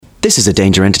This is a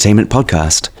Danger Entertainment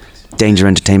podcast.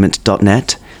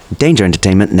 DangerEntertainment.net, Danger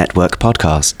Entertainment Network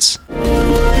podcasts.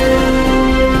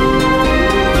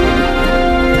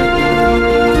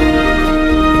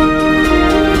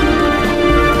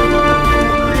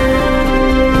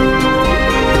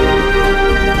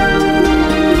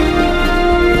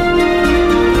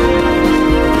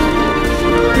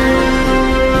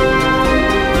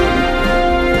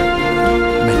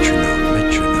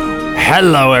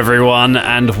 Hello everyone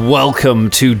and welcome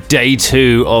to day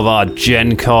 2 of our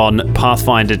Gen Con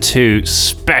Pathfinder 2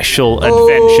 special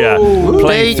adventure,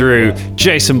 playing through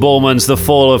Jason Borman's The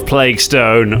Fall of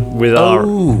Plaguestone with our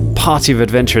party of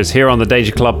adventurers here on the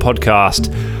Danger Club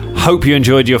podcast. Hope you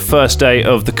enjoyed your first day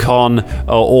of the con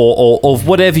or of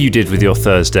whatever you did with your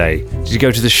Thursday. Did you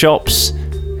go to the shops?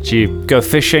 Did you go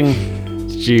fishing?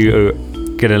 Did you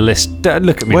get a list?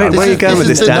 Look at me. Where are you going with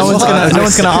this, Dan? No one's going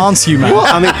to answer you, man. What?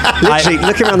 I mean, literally,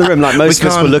 looking around the room, like most of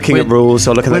us were looking at rules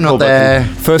or looking at the core book.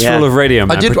 First rule of radio,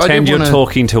 man. Pretend you're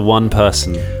talking to one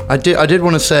person. I did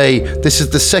want to say this is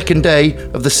the second day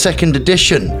of the second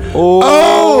edition.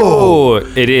 Oh,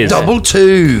 it is. Double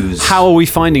twos. How are we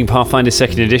finding Pathfinder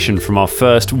 2nd edition from our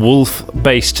first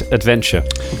wolf-based adventure?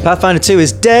 Pathfinder 2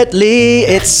 is deadly.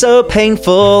 It's so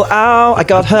painful. Ow, I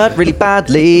got hurt really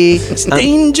badly. It's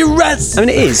dangerous. I mean,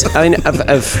 it is. I mean,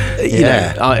 you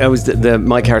know, I was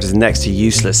my character's next to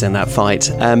useless in that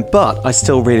fight, but I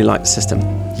still really like the system.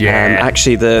 Yeah.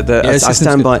 Actually, I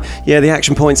stand by. Yeah, the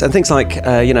action points and things like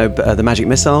the magic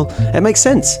missile. It makes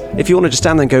sense. If you want to just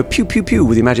stand there and go pew pew pew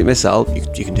with your magic missile,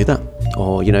 you can do that.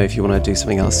 Or if you want to do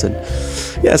something else, and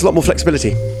there's a lot more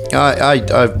flexibility.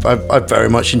 I very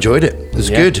much enjoyed it. It was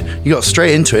good. You got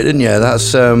straight into it, didn't you?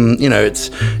 That's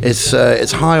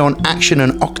it's high on action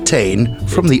and octane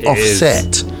from the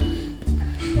offset.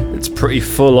 It's pretty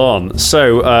full on.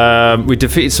 So we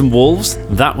defeated some wolves.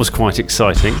 That was quite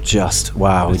exciting. Just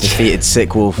wow. We defeated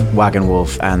Sick Wolf, Wagon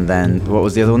Wolf, and then what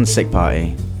was the other one? Sick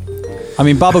Party. I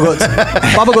mean, Bubba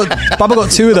got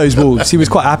 2 of those wolves. He was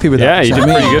quite happy with that. Yeah, he did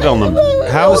pretty good on them.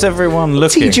 How's everyone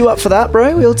looking? Teed you up for that,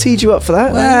 bro. We all teed you up for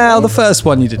that. Well, the first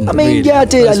one you didn't. I mean, really. yeah, I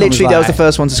did. I That was the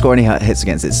first one to score any hits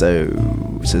against it. So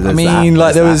I mean,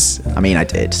 like there was. I mean, I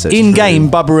did. So in game,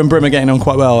 Bubba and Brim are getting on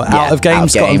quite well. Yeah, out of game,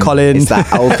 Scott and Colin. It's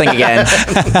that old thing again.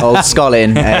 Old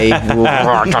Scotland. I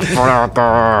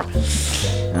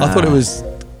thought it was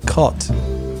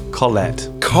Colette.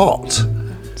 Cot.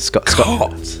 Scott.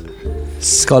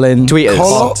 Scollin. Tweeters.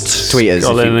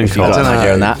 Scollin and if you got an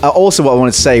idea on that. Also, what I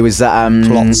wanted to say was that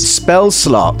spell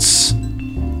slots.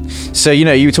 So, you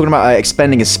were talking about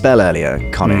expending a spell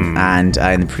earlier, Colin, and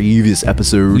in the previous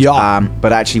episode. Yeah.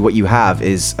 But actually what you have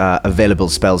is available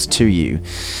spells to you.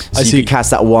 So you could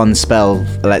cast that one spell,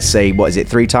 let's say,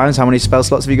 3 times? How many spell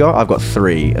slots have you got? I've got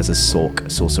 3 as a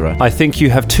sorcerer. I think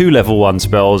you have 2 level 1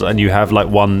 spells and you have like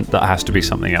one that has to be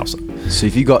something else. So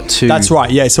if you got 2... That's right,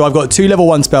 yeah. So I've got 2 level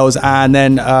 1 spells and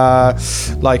then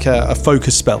like a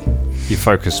focus spell. Your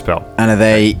focus spell. And are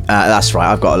they... that's right,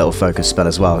 I've got a little focus spell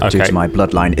as well, due to my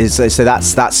bloodline. So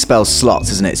that's spell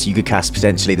slots, isn't it? So you could cast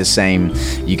potentially the same...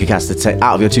 You could cast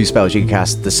out of your 2 spells, you could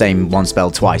cast the same 1 spell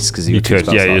twice because you could,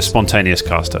 yeah, you're a spontaneous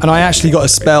caster. And I actually got a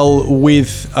spell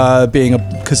with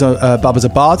because Bubba's a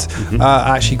bard.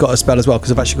 I actually got a spell as well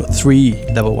because I've actually got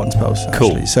 3 level 1 spells. Actually.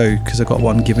 Cool. So because I got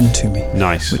 1 given to me.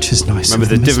 Nice. Which is nice.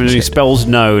 Remember, there's different spells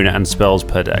known and spells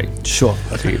per day. Sure.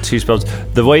 So you get 2 spells.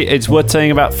 The way it's worth saying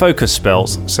about focus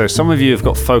spells. So some of you have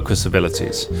got focus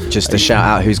abilities. Just to shout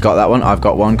out who's got that one. I've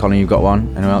got 1. Colin, you've got 1.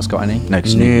 Anyone else got any? No,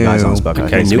 because you guys aren't spoken.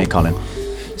 Okay, it's me, Colin.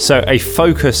 So a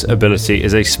focus ability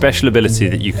is a special ability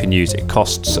that you can use. It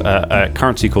costs a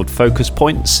currency called focus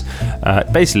points.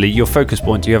 Basically, your focus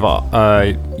point, you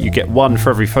get 1 for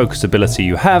every focus ability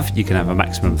you have. You can have a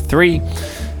maximum of 3.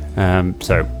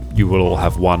 So you will all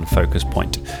have 1 focus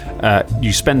point.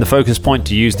 You spend the focus point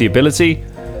to use the ability.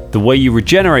 The way you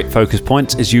regenerate focus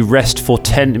points is you rest for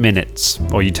 10 minutes,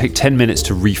 or you take 10 minutes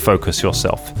to refocus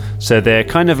yourself. So they're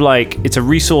kind of like, it's a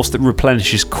resource that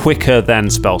replenishes quicker than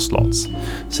spell slots.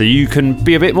 So you can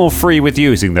be a bit more free with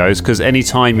using those, because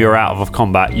anytime you're out of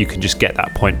combat, you can just get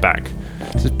that point back.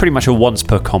 So it's pretty much a once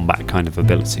per combat kind of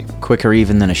ability. Quicker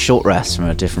even than a short rest from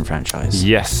a different franchise.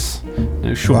 Yes.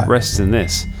 No short rests in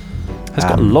this. It's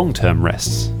got long-term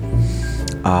rests.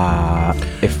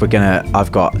 If we're gonna,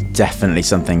 I've got definitely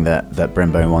something that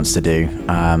Brimbone wants to do.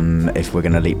 If we're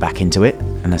gonna leap back into it,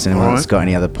 unless anyone else got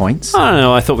any other points. I don't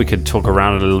know. I thought we could talk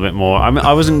around it a little bit more. I mean,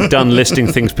 I wasn't done listing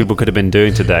things people could have been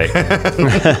doing today.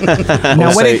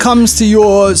 Now, when it comes to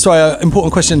your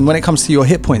important question. When it comes to your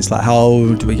hit points, like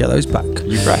how do we get those back?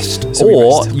 You rest, So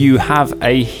or you have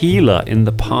a healer in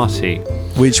the party.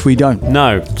 which we don't.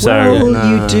 No. So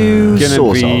you do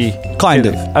sort of. Kind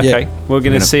of. Okay, Yeah. we're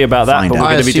going to see about that, but we're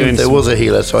I going to be doing assumed there was a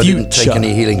healer, so I didn't take Future.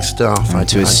 any healing stuff. I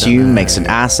To don't assume know. makes an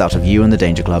ass out of you and the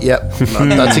Danger Club. Yep,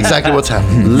 that's exactly what's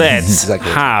happening. Let's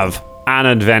Exactly. have an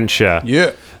adventure.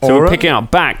 Yeah. So we're picking up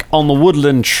back on the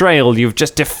woodland trail. You've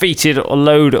just defeated a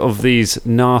load of these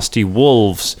nasty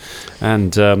wolves,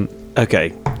 and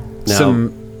Okay. Now,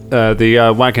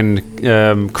 the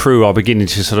wagon crew are beginning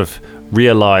to sort of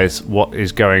realise what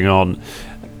is going on.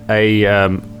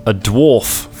 A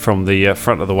dwarf from the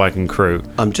front of the wagon crew.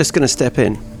 I'm just going to step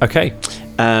in. Okay.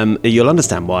 You'll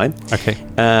understand why. Okay.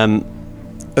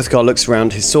 Uthgar looks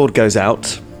around, his sword goes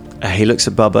out, he looks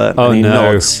at Bubba, Oh, and he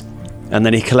no. nods, and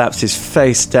then he collapses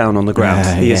face down on the ground.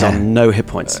 He is yeah. on no hit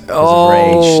points.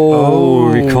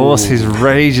 Oh, because his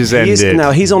rage has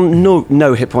ended. He's on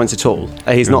no hit points at all.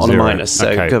 He's not on a Zero. minus, so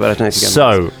Okay. go back to again.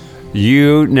 So,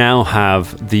 you now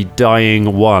have the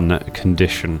dying one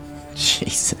condition.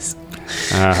 Jesus.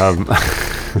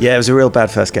 Yeah, it was a real bad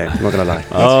first game, I'm not going to lie.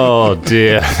 Oh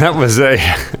dear,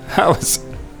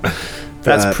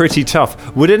 that's pretty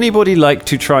tough. Would anybody like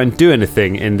to try and do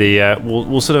anything in the?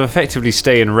 We'll sort of effectively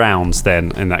stay in rounds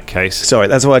then. In that case, Sorry,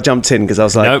 that's why I jumped in, because I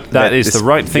was like... nope, that is the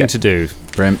right thing to do.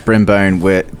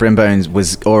 Brimbones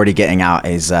was already getting out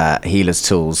his healer's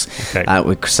tools. Okay.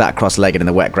 We sat cross-legged in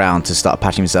the wet ground to start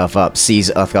patching himself up. Sees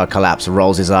Uthgar collapse,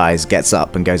 rolls his eyes, gets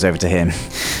up and goes over to him.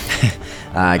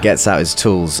 Gets out his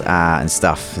tools and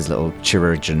stuff, his little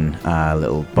chirurgeon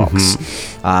little box.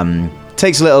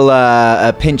 Takes a little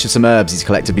a pinch of some herbs he's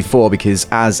collected before, because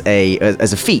as a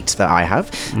feat that I have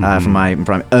from my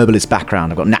herbalist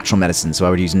background, I've got natural medicine, so I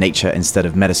would use nature instead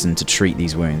of medicine to treat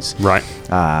these wounds. Right.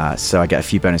 So I get a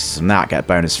few bonuses from that. I get a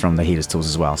bonus from the healer's tools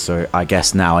as well. So I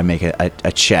guess now I make a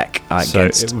check So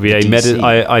against it would be a DC.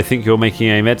 I think you're making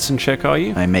a medicine check, are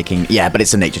you? I'm making but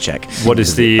it's a nature check. What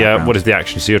is the background. what is the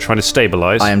action? So you're trying to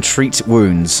stabilize. I am treat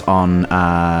wounds on.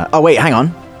 Oh wait, hang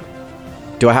on.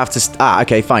 Do I have to?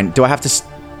 Okay, fine. Do I have to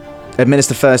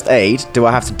administer first aid? Do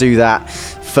I have to do that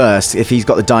first? If he's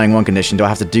got the dying one condition, do I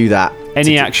have to do that?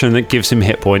 Any action that gives him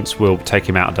hit points will take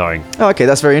him out of dying. Oh, okay,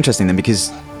 that's very interesting then,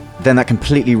 because then that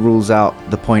completely rules out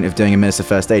the point of doing administer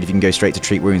first aid if you can go straight to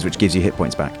treat wounds, which gives you hit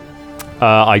points back.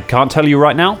 I can't tell you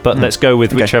right now, but let's go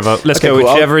with whichever. Let's Okay, go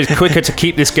cool. whichever is quicker to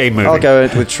keep this game moving. I'll go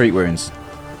with treat wounds.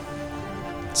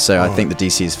 So I think the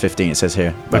DC is 15. It says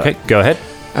here. But Okay, go ahead.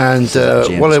 And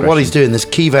GM while he's discretion. doing this,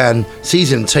 Kevan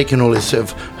sees him taking all his sort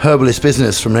of herbalist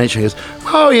business from nature and goes,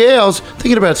 "Oh yeah, I was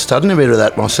thinking about studying a bit of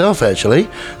that myself, actually.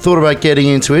 Thought about getting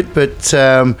into it, but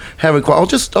haven't quite. I'll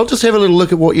just have a little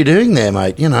look at what you're doing there,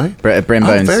 mate. You know,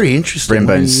 Brimbones, very interesting.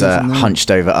 Brimbones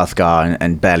hunched over Uthgar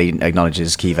and barely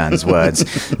acknowledges Kevan's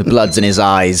words. The blood's in his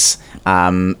eyes,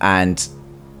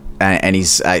 and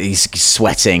he's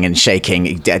sweating and shaking.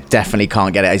 He definitely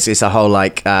can't get it. It's a whole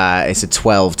it's a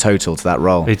 12 total to that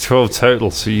roll. A 12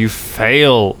 total, so you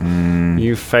fail.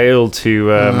 You fail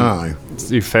to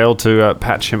you fail to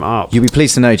patch him up. You'll be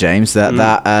pleased to know, James, that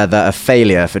that a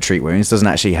failure for treat wounds doesn't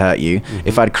actually hurt you.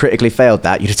 If I'd critically failed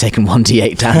that, you'd have taken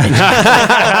 1d8 damage,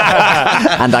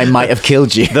 and I might have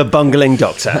killed you. The bungling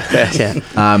doctor.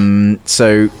 Yeah.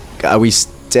 So, are we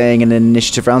staying in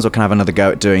initiative rounds, or can I have another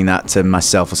go at doing that to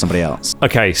myself or somebody else?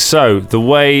 Okay, so the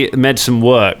way medicine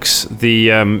works,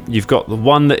 you've got the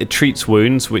one that it treats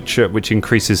wounds, which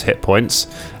increases hit points,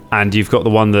 and you've got the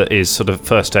one that is sort of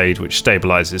first aid, which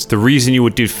stabilizes. The reason you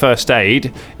would do first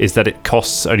aid is that it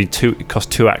costs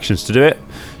two actions to do it.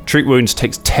 Treat wounds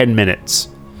takes 10 minutes.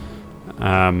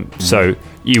 So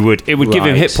it would give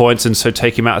him hit points and so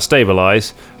take him out of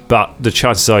stabilize, but the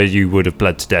chances are you would have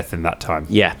bled to death in that time.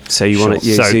 Yeah, so you want to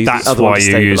use So that's why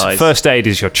you use first aid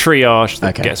is your triage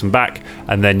that Okay. gets him back,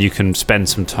 and then you can spend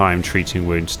some time treating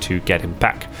wounds to get him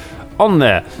back on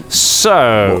there.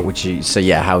 So What would you? So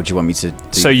yeah, how would you want me to? Do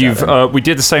so that you've then? we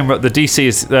did the same. The DC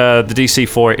is the DC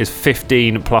for it is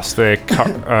 15 plus their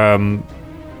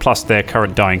plus their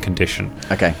current dying condition.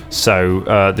 Okay. So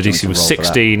the DC to was roll for that.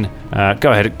 16.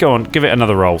 Go ahead, go on, give it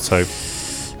another roll. So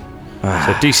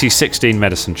DC 16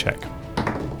 medicine check.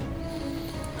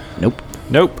 Nope.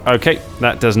 Okay,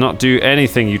 that does not do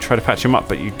anything. You try to patch him up,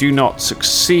 but you do not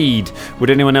succeed. Would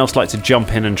anyone else like to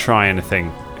jump in and try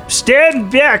anything?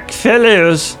 Stand back,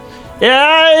 fellows.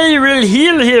 I will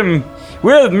heal him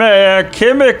with my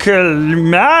chemical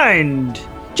mind.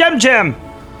 Jam Jam,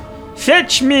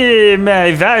 fetch me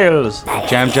my vials.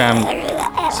 Jam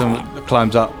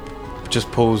climbs up,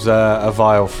 just pulls a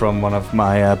vial from one of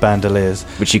my bandoliers.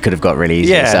 Which you could have got really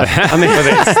easily. Yeah, yourself. I mean,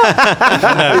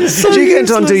 do you get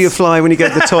to undo your fly when you go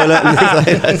to the toilet? And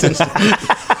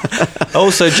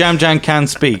Also, Jam Jam can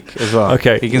speak as well.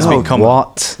 Okay. He can speak common.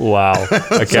 What? Wow.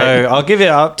 Okay. So I'll give it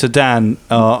up to Dan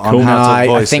on No, how to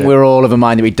voice I think it. we're all of a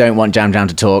mind that we don't want Jam Jam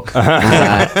to talk.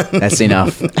 That's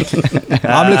enough.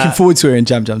 I'm looking forward to hearing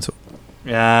Jam Jam talk.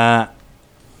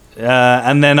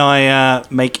 And then I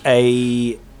make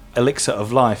a elixir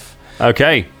of life.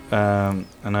 Okay. And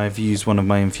I've used one of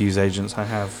my infuse agents. I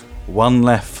have one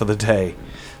left for the day.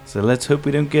 So let's hope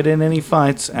we don't get in any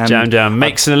fights. And Jam Jam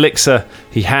makes an elixir.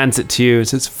 He hands it to you and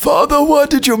says, "Father, why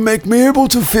did you make me able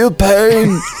to feel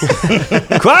pain?"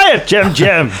 Quiet, Jam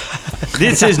Jam.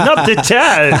 This is not the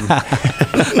time.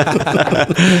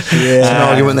 It's an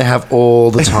argument they have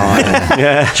all the time.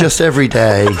 Just every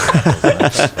day.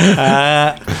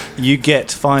 You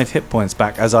get 5 hit points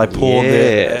back as I pour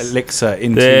the elixir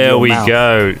into There your we mouth.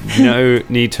 go. No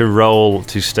need to roll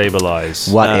to stabilize.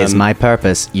 What is my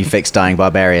purpose? You fix dying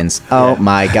barbarians. Oh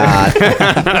my god.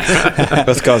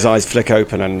 Uthgar's eyes flick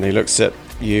open and he looks at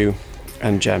you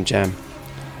and Jam Jam.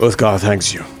 Uthgar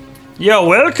thanks you. You're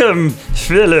welcome,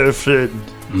 fellow friend.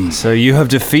 So you have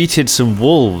defeated some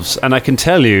wolves, and I can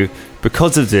tell you,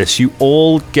 because of this, you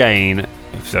all gain,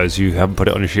 for those of you who haven't put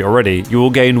it on your sheet already, you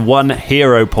all gain 1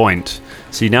 hero point.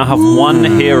 So you now have 1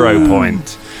 hero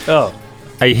point. Oh.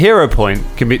 A hero point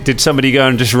can be... Did somebody go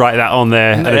and just write that on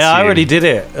there? Yeah, I already did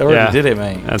it.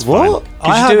 Mate. That's What?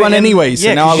 fine. I had one anyway,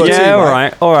 so now I've got 2. Yeah,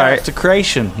 all right. Character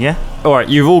creation, yeah? All right,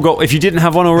 you've all got... If you didn't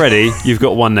have one already, you've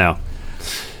got 1 now.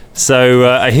 So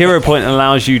a hero point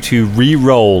allows you to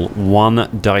re-roll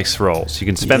 1 dice roll. So you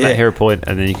can spend that hero point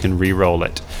and then you can re-roll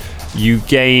it. You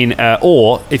gain,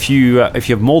 or if you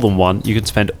have more than 1, you can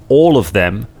spend all of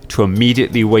them to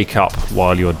immediately wake up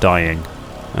while you're dying.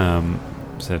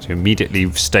 So to immediately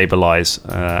stabilize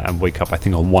and wake up, I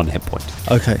think, on 1 hit point.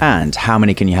 Okay. And how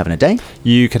many can you have in a day?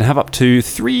 You can have up to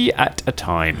 3 at a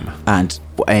time. And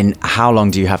how long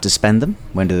do you have to spend them?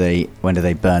 When do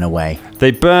they burn away?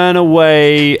 They burn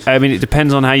away. I mean, it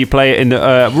depends on how you play it. In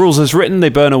the rules as written, they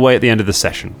burn away at the end of the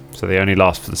session, so they only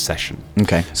last for the session.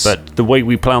 Okay. But the way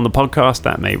we play on the podcast,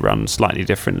 that may run slightly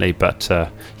differently. But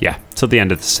yeah, till the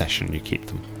end of the session, you keep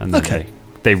them, and then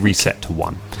they reset to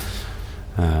 1,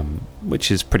 which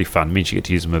is pretty fun. It means you get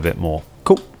to use them a bit more.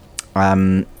 Cool.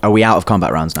 Are we out of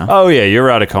combat rounds now? Oh yeah, you're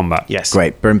out of combat. Yes.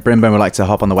 Great. Brimbone would like to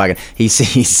hop on the wagon. He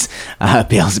sees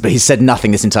Beelzebub. He's said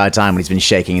nothing this entire time when he's been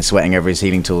shaking and sweating over his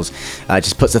healing tools.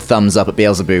 Just puts a thumbs up at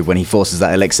Beelzebub when he forces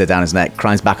that elixir down his neck,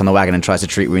 climbs back on the wagon and tries to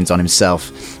treat wounds on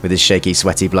himself with his shaky,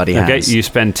 sweaty, bloody hands. Okay, you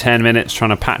spend 10 minutes trying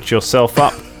to patch yourself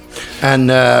up. And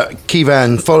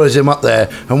Kivan follows him up there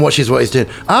and watches what he's doing.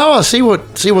 Oh, I see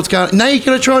what's going on. Now you're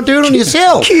going to try and do it on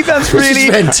yourself. Kivan's This is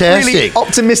fantastic. really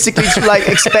optimistically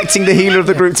expecting the healer of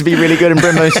the group to be really good, and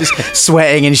Brimbone's just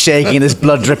sweating and shaking, and there's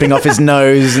blood dripping off his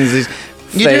nose. And he's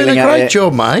You're doing a great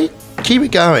job, mate. Keep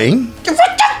it going.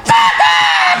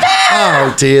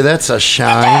 Oh dear, that's a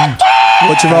shame.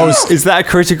 What's your rolls? Is that a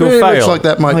critical It fail? looks like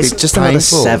that might be It's just another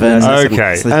painful. 7.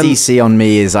 Okay. So the DC on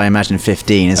me is, I imagine,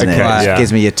 15, isn't Okay, it? Which yeah.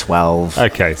 gives me a 12.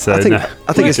 Okay, so I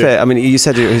think it's fair. I mean, you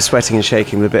said he was sweating and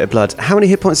shaking with a bit of blood. How many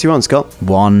hit points are you on, Scott?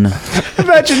 1.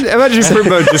 Imagine if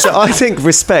Brimbo just... I think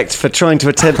respect for trying to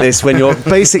attempt this when you're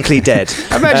basically dead.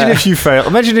 Imagine if you fail.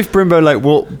 Imagine if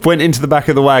Brimbo went into the back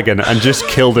of the wagon and just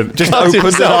killed him. Just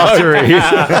opened the artery.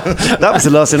 That was the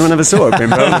last anyone ever saw of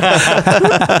Brimbo.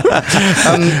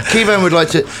 Kivan would like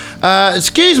to...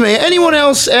 excuse me, anyone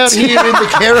else out here in the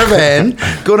caravan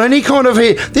got any kind of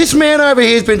heal? This man over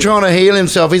here has been trying to heal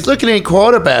himself. He's looking in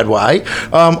quite a bad way.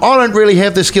 I don't really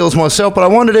have the skills myself, but I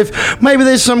wondered if maybe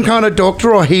there's some kind of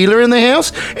doctor or healer in the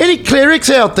house. Any clerics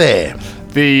out there?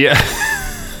 The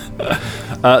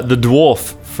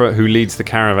dwarf who leads the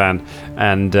caravan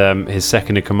and his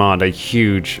second in command, a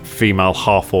huge female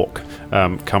half-orc,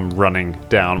 come running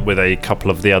down with a couple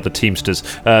of the other teamsters.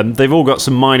 They've all got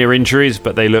some minor injuries,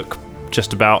 but they look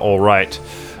just about all right.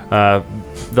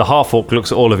 The half-orc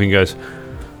looks at all of you and goes,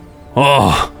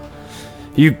 "Oh,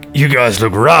 you guys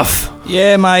look rough."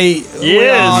 Yeah, mate. We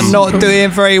Yes. are not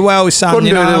doing very well, son. Couldn't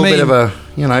You do know a what I little mean?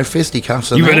 bit of a,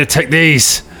 fisticuffs. You better take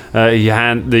these.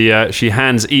 She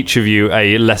hands each of you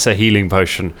a lesser healing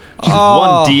potion.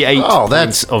 1d8 Oh, points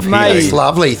that's of mate. healing. That's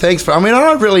lovely. Thanks for... I mean, I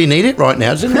don't really need it right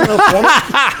now. Does anyone else want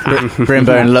it?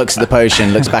 Brimbone looks at the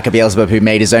potion, looks back at Beelzebub, who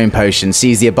made his own potion,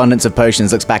 sees the abundance of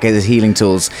potions, looks back at his healing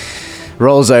tools,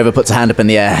 rolls over, puts a hand up in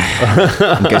the air,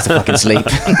 and goes to fucking sleep.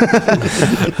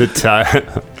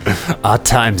 Our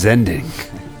time's ending.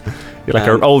 You're like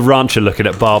an old rancher looking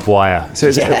at barbed wire. So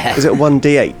is it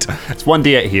 1d8? It's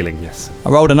 1d8 healing, yes. I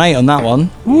rolled an 8 on that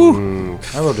one.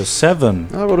 I rolled a 7.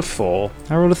 I rolled a 4.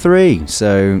 I rolled a 3,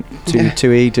 so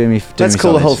 2E, doing me Let's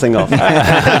call the whole thing off.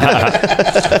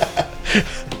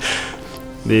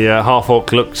 The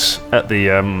half-orc looks at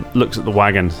the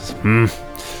wagon.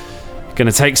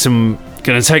 Gonna take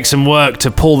some work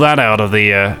to pull that out of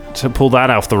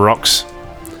off the rocks.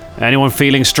 Anyone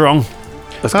feeling strong?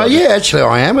 Yeah, actually,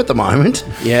 I am at the moment.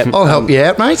 Yeah, I'll help you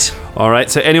out, mate. All right.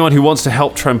 So anyone who wants to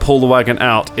help try and pull the wagon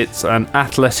out, it's an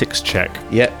athletics check.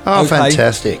 Yeah. Oh, Okay.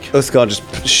 fantastic. Uthgar just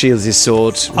shields his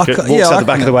sword, walks I out the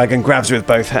back can- of the wagon, grabs it with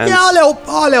both hands. Yeah, I'll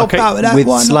help out with that With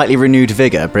one. slightly renewed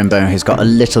vigour, Brimbo has got a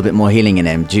little bit more healing in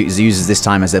him. Uses this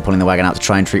time as they're pulling the wagon out to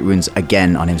try and treat wounds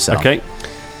again on himself. Okay.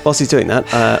 Whilst he's doing that,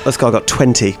 Uthgar got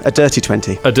 20, a dirty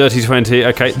 20. A dirty 20.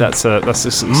 Okay, that's a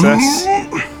success.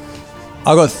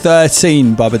 I got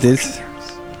 13, Bubba did.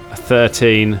 A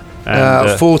 13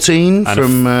 and 14 and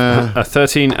from a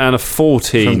 13 and a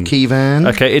 14. from Kivan.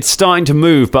 Okay, it's starting to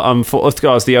move, but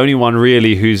Uthgar's the only one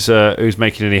really who's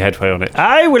making any headway on it.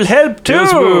 I will help too.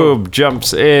 Beelzebub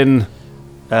jumps in.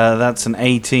 That's an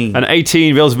 18. An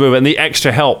 18 Beelzebub, and the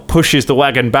extra help pushes the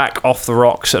wagon back off the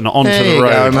rocks and onto There the you road.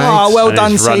 go, mate. Oh, well and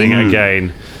done, it's running team.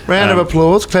 again. Round of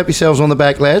applause. Clap yourselves on the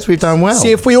back, lads. We've done well.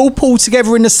 See, if we all pull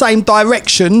together in the same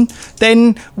direction,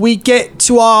 then we get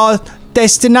to our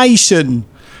destination.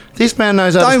 This man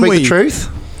knows how to Don't speak we? the truth.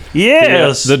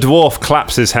 Yes. The dwarf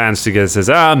claps his hands together and says,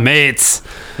 mates,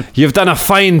 you've done a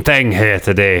fine thing here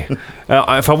today.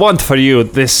 If it weren't for you,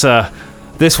 this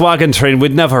wagon train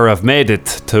would never have made it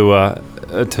to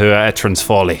Etron's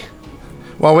Folly.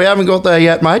 Well, we haven't got there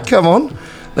yet, mate. Come on.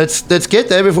 Let's get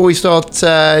there before we start,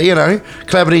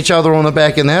 clapping each other on the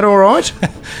back and that, all right?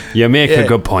 You make a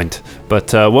good point.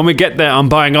 But when we get there, I'm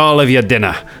buying all of your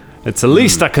dinner. It's the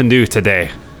least I can do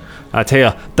today. I tell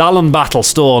you, Dallin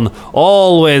Battlestone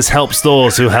always helps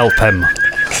those who help him.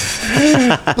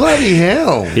 Bloody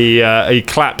hell. He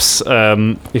claps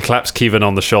Kevin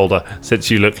on the shoulder, since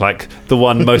you look like the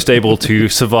one most able to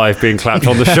survive being clapped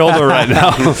on the shoulder right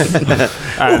now.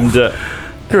 And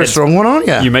You're a strong one, aren't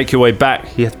you? you make your way back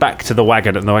to the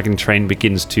wagon, and the wagon train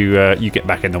begins to. You get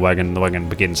back in the wagon, and the wagon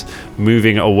begins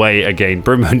moving away again.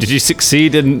 Brimon, did you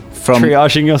succeed in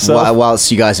triaging yourself?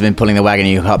 Whilst you guys have been pulling the wagon,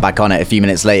 you hop back on it. A few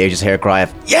minutes later, you just hear a cry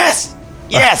of "Yes,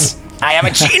 yes, I am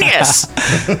a genius!"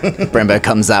 Brimbo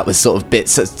comes out with sort of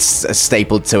bits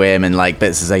stapled to him, and like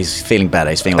bits. He's feeling better.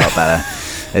 He's feeling a lot better.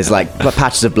 There's like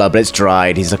patches of blood, but it's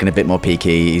dried. He's looking a bit more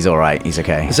peaky. He's all right. He's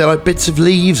okay. Is there like bits of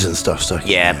leaves and stuff stuck?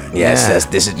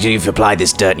 Yes. You've applied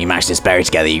this dirt and you mashed this berry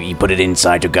together. You put it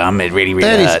inside your gum. It really, really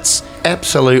That hurts. is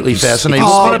absolutely fascinating. Oh,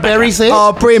 What kind of berries there?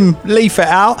 Oh, Brim, leaf it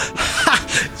out.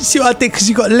 See what I did? Because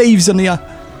you got leaves on the...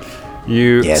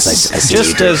 Yes, I see.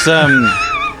 Just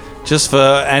just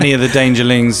for any of the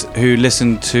Dangerlings who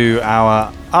listen to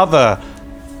our other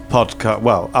podcast,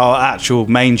 well, our actual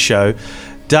main show,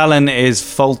 Dallin is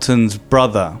Fulton's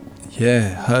brother. Yeah,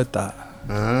 heard that.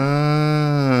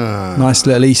 Ah. Nice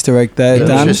little Easter egg there,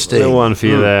 Dan. Interesting. No one for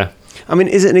you there. I mean,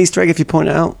 is it an Easter egg if you point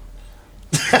it out?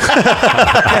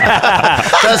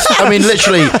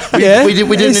 Literally, we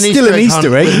did It's an still Easter an egg Easter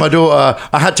hunt egg. with my daughter.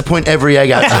 I had to point every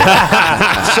egg out to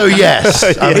her. So yes,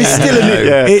 I mean, It's still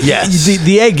yes.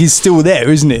 The egg is still there,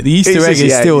 isn't it? The Easter egg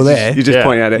is still there. You just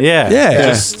point at it. Yeah. Yeah.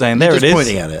 Just saying, there just it is.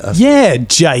 pointing at it. That's Yeah,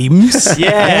 James.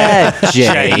 Yeah.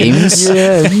 James.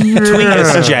 Tweet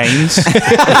us, James.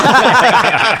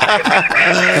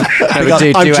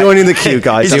 I'm joining the queue,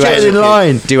 guys. He's getting in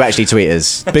line. Do actually tweet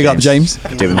us. Big up, James.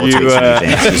 Do more tweets than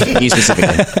James. You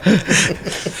specifically.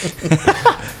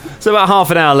 So about half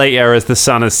an hour later, as the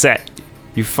sun has set,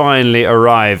 you finally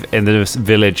arrive in the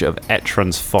village of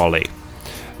Etron's Folly.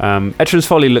 Etron's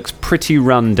Folly looks pretty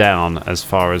run down as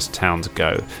far as towns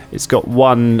go. It's got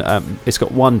one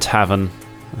tavern,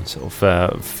 a sort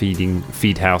of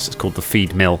feed house. It's called the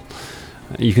Feed Mill.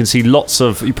 You can see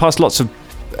you pass lots of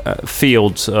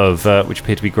fields of which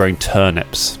appear to be growing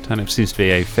turnips. Turnip seems to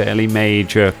be a fairly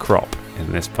major crop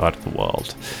in this part of the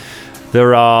world.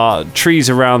 There are trees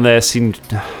around there.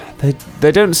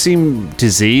 They don't seem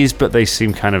diseased, but they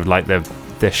seem kind of like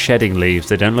they're shedding leaves.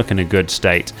 They don't look in a good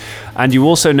state. And you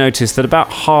also notice that about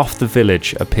half the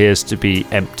village appears to be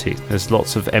empty. There's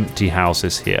lots of empty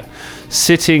houses here.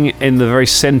 Sitting in the very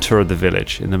center of the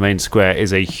village, in the main square,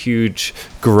 is a huge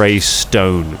grey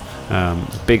stone.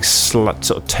 Big sort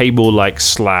of table-like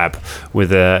slab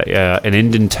with an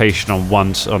indentation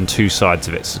on two sides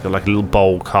of it. So it's got like a little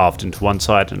bowl carved into one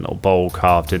side and a little bowl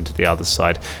carved into the other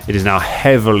side. It is now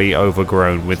heavily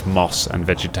overgrown with moss and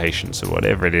vegetation, so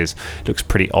whatever it is, it looks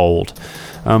pretty old.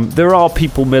 There are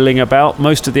people milling about.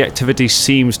 Most of the activity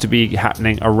seems to be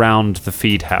happening around the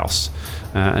feed house.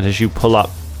 And as you pull up,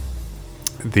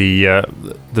 the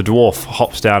dwarf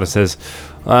hops down and says,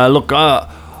 "Look,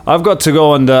 I've got to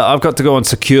go and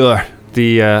secure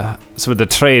some of the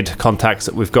trade contacts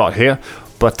that we've got here.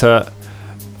 But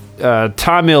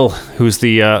Tamil, who's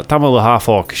the Tamil the half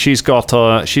orc, she's got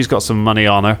some money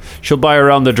on her. She'll buy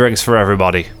around the drinks for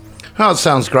everybody. Oh, it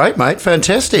sounds great, mate.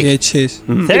 Fantastic. Yeah, cheers.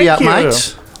 Giddy up,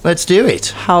 mate. Let's do it.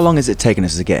 How long has it taken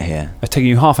us to get here? It's taking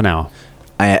you half an hour.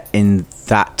 In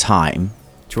that time...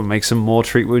 Do you want to make some more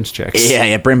treat wounds checks?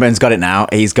 Yeah, Brimbone's got it now.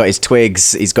 He's got his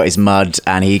twigs, he's got his mud,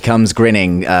 and he comes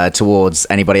grinning towards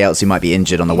anybody else who might be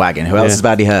injured on the wagon. Who else is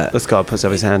badly hurt? This guy puts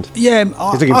up his hand. Yeah,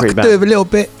 I looking pretty could bad. do with a little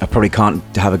bit. I probably can't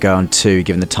have a go on 2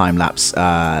 given the time lapse.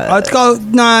 I'd go,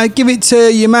 give it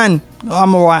to your man.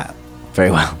 I'm all right.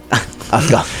 Very well.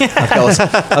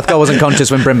 Uthgar wasn't conscious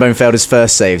when Brimbone failed his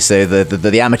first save, so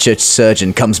the amateur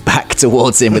surgeon comes back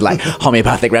towards him with like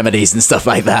homeopathic remedies and stuff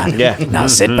like that. Yeah. Now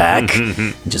sit back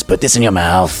and just put this in your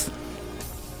mouth.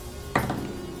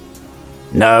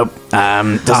 No,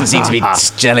 doesn't seem to be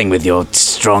gelling with your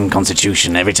strong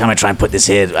constitution. Every time I try and put this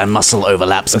here, a muscle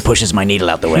overlaps and pushes my needle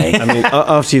out the way. I mean,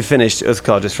 after you've finished,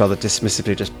 Uthgar just rather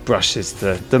dismissively just brushes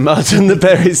the mud and the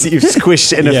berries that you've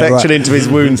squished ineffectually into his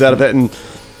wounds out of it, and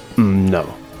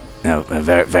no. No,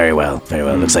 very, very well, very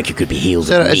well. Looks like you could be healed.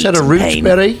 Is that a root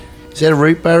berry? Is that a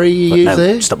root berry you use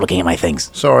there? Stop looking at my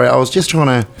things. Sorry, I was just trying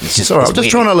to... I'm just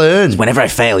trying to learn. Whenever I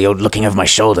fail, you're looking over my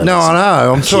shoulder. No, I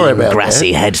know. I'm sorry about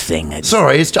grassy that. head thing.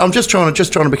 Sorry, I'm just trying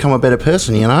to become a better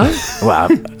person, you know? Well,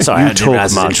 sorry, I didn't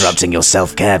realize I was interrupting your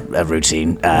self-care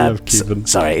routine.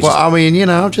 Sorry. Well, I mean, you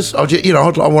know,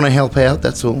 I want to help out,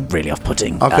 that's all. Really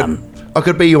off-putting. I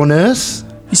could be your nurse.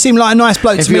 You seem like a nice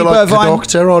bloke If to me, you're like Irvine. a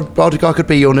doctor, I could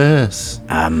be your nurse.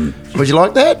 Would you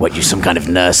like that? What, you some kind of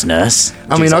nurse?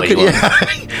 I mean, I could,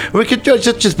 we could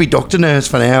just be doctor nurse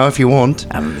for now if you want.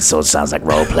 It sort of sounds like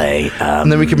role play.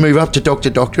 And then we can move up to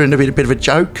doctor and a bit of a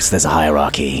joke. So there's a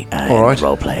hierarchy in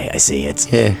role play. I see it.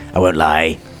 Yeah. I won't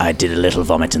lie. I did a little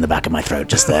vomit in the back of my throat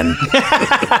just then.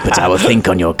 But I will think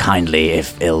on your kindly,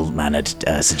 if ill-mannered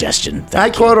suggestion. Hey,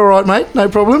 quite all right, mate. No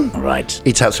problem. All right.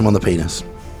 He taps him on the penis.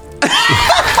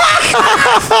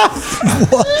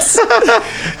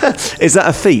 Is that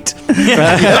a feat?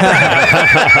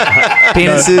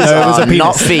 Penises are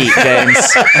not feet, James.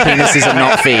 Penises are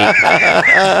not feet.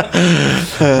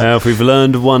 If we've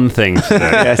learned one thing today.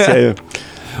 Yes, yeah.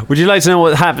 Would you like to know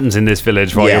what happens in this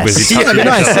village while you're busy touching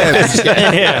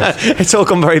It's all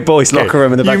gone very boys' locker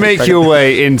room in the back. You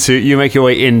make your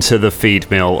way into the feed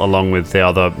mill along with the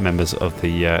other members of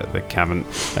the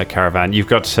caravan. You've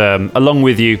got along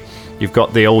with you. You've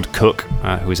got the old cook,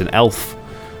 who is an elf.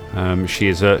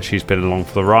 She's been along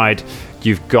for the ride.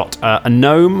 You've got a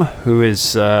gnome who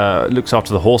looks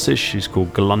after the horses. She's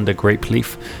called Galunda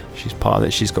Grapeleaf. She's part of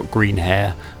it. She's got green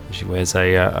hair. She wears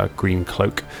a green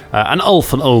cloak. An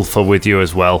Ulfa with you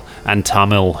as well, and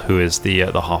Tamil, who is the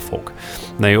half-orc.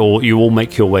 You all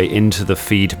make your way into the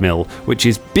feed mill, which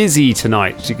is busy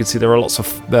tonight. As you can see, there are lots of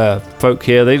folk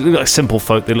here. They look like simple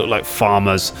folk. They look like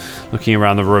farmers. Looking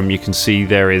around the room, you can see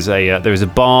there is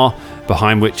a bar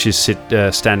behind which is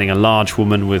standing a large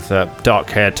woman with dark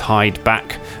hair tied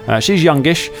back. She's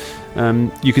youngish.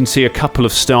 You can see a couple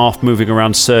of staff moving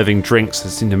around serving drinks.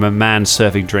 There's a man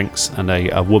serving drinks and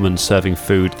a woman serving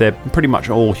food. They're pretty much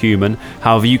all human.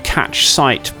 However, you catch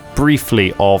sight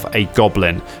briefly of a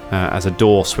goblin as a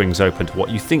door swings open to what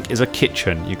you think is a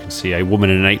kitchen. You can see a woman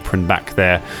in an apron back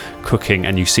there cooking,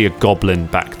 and you see a goblin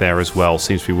back there as well.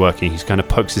 Seems to be working. He kind of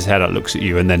pokes his head out, looks at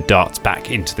you, and then darts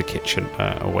back into the kitchen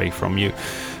away from you.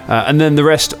 And then the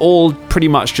rest all pretty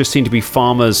much just seem to be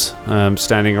farmers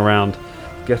standing around,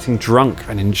 getting drunk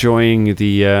and enjoying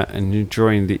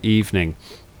the evening.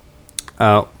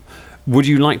 Would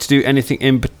you like to do anything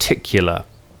in particular?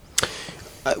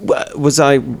 Was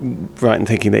I right in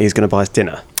thinking that he's going to buy us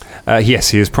dinner? Yes,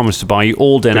 he has promised to buy you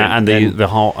all dinner, Brilliant.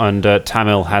 and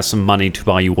Tamil has some money to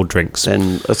buy you all drinks.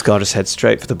 Then Uthgar just heads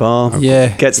straight for the bar.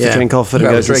 Yeah. Gets the drink offered and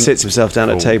Grab a goes and drink. sits himself down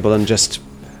at a table and just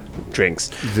drinks.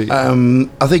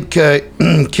 I think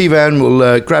Kivan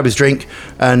will grab his drink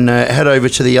and head over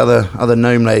to the other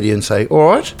gnome lady and say,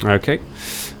 "All right." Okay.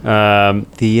 The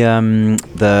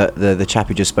chap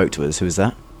who just spoke to us, who was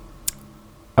that?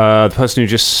 The person who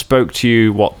just spoke to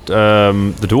you,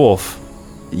 the dwarf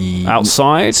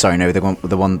outside? Sorry, no, the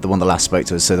one that last spoke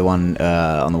to us. So the one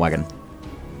on the wagon.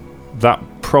 That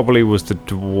probably was the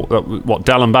dwarf.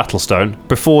 Dallin Battlestone.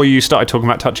 Before you started talking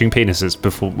about touching penises.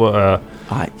 Before.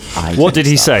 What did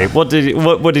he say? What did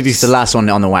he say? The last one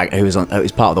on the wagon, who was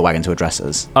part of the wagon to address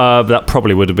us. That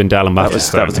probably would have been Dallin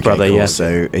Battlestone. That was the brother. Cool. Yeah.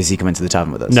 So is he coming to the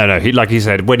tavern with us? No. Like he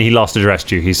said, when he last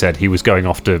addressed you, he said he was going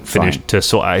off to finish to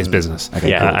sort out his business,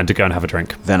 Okay, cool. and to go and have a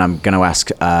drink. Then I'm going to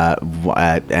ask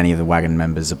any of the wagon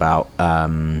members about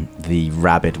the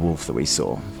rabid wolf that we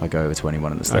saw. If I go over to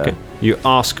anyone at the start. Okay. You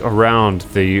ask around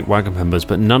the the wagon members,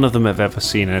 but none of them have ever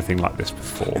seen anything like this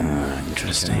before.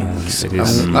 Interesting. It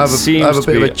is. I have a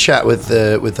bit of a chat with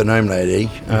the gnome lady.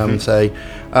 Say,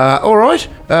 all right.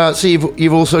 So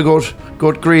you've also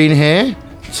got green hair.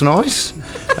 It's nice.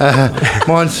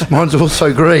 Mine's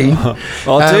also green.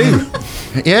 I do.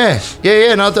 Yeah.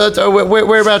 No,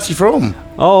 whereabouts are you from?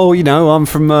 Oh, I'm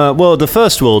from the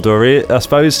first world, I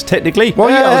suppose, technically. Well,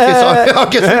 yeah, I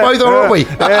guess we both are, aren't we?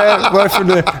 We're from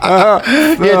the.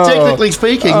 Yeah, technically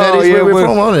speaking, that is where we're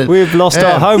from, aren't it? We've lost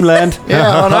our homeland. Yeah,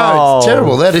 I know. It's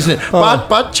terrible, that, isn't it?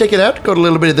 But check it out. Got a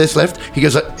little bit of this left. He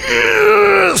goes like,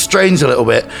 strains a little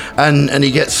bit, and he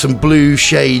gets some blue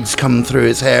shades come through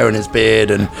his hair and his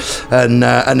beard, and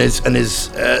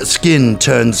his skin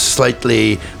turns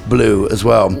slightly blue as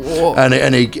well.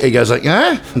 And he goes like,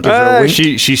 and gives her a wink.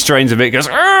 She strains a bit, goes,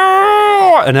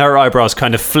 "Arr!" And her eyebrows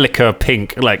kind of flicker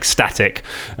pink, like static.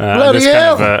 Bloody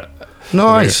hell.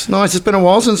 Nice. It's been a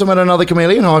while since I met another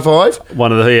chameleon. High five.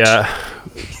 One of the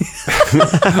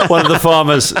one of the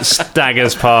farmers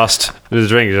staggers past with his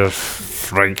drink. Just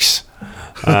freaks.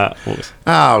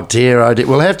 Oh dear,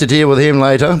 we'll have to deal with him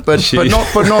later, but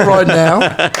not right now.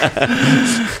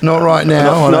 Not right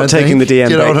now. Not taking the DM.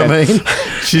 You know what I mean?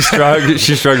 She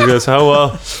shrugs. And goes, "Oh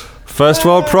well, first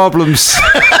world problems."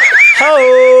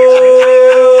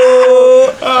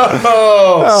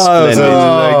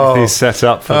 Lengthy set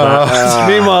up for that.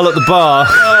 Meanwhile, at the bar,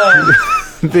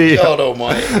 God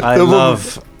almighty.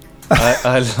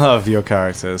 I love your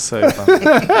character. It's so fun.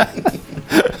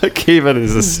 Kevin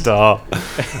is a star.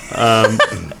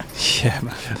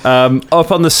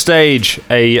 Up on the stage,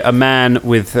 a man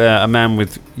with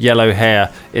yellow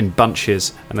hair in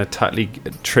bunches and a tightly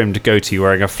trimmed goatee,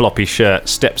 wearing a floppy shirt,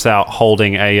 steps out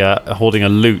holding a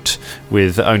lute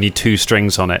with only 2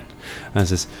 strings on it, and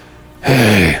says,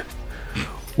 "Hey,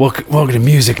 welcome to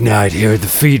music night here at the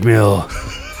feed mill.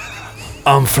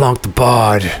 I'm Flunk the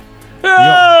Bard."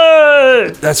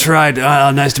 That's right.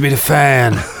 Nice to meet a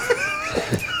fan.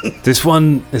 This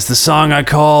one is the song I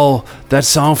call That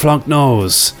Song Flunk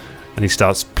Knows. And he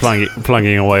starts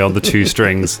plunging away on the 2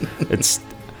 strings.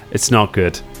 It's not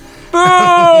good.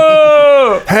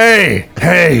 Hey,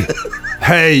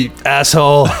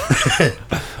 asshole.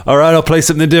 All right, I'll play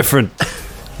something different.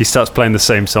 He starts playing the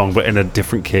same song, but in a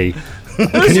different key.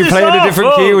 Can you play in a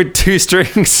different key with 2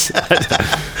 strings?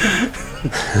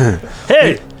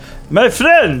 Hey, my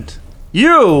friend,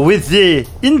 you with the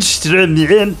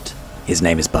instrument. His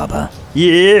name is Baba.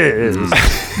 Yes.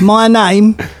 My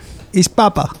name is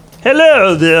Baba.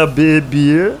 Hello there,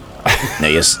 baby. No,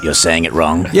 you're saying it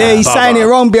wrong. Yeah, he's saying it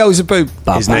wrong, Beelzebub.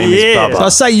 His name is Baba. So I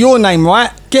say your name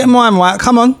right. Get mine right.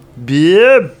 Come on.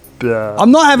 Baby.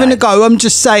 I'm not having a go. I'm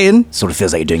just saying. Sort of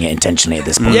feels like you're doing it intentionally at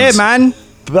this point. Yeah, man.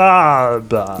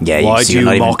 Baba. Yeah, Why do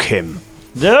you mock him?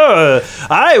 No,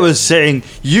 I was saying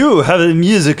you have a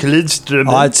musical instrument.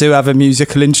 I do have a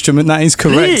musical instrument. That is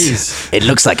correct. Please. It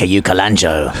looks like a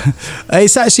ukalanjo.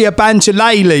 It's actually a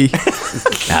banjolele.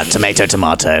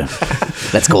 Tomato.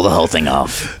 Let's call the whole thing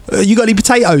off. You got any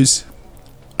potatoes?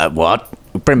 What?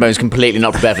 Brimbone's completely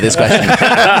not prepared for this question.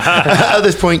 At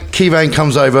this point, Keyvan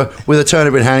comes over with a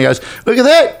turnip in hand and goes, "Look at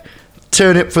that!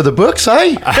 Turnip for the books,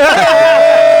 eh?"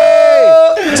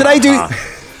 Do they do...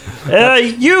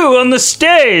 You on the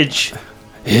stage.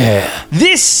 Yeah.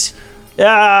 This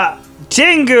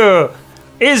Tengu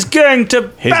is going to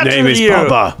battle name is you.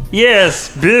 Baba. Yes,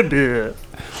 baby.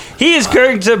 He is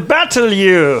going to battle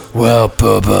you. Well,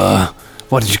 Bubba,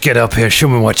 why did you get up here? Show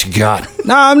me what you got.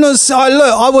 No, I'm not... Look,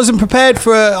 I wasn't prepared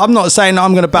for... I'm not saying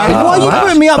I'm going to battle. Why are you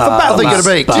putting me up for battle? I think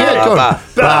it'll be. Yeah, go on.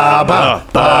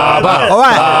 Baba. All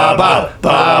right.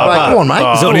 Go on, mate.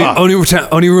 There's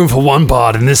only room for 1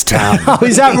 bard in this town. Oh,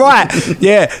 is that right?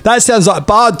 Yeah, that sounds like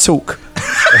bard talk.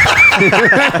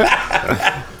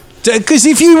 Because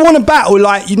if you want to battle,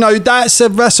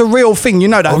 that's a real thing. You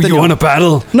know that. Oh, you want to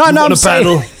battle? No, you no, want I'm to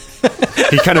battle?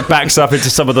 He kind of backs up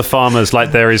into some of the farmers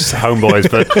like they're his homeboys,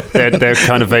 but they're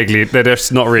kind of vaguely, they're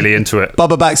just not really into it.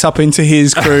 Bubba backs up into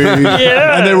his crew,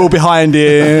 Yeah. and they're all behind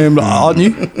him, aren't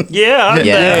you? Yeah. Oh,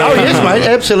 yes, mate,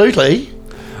 absolutely.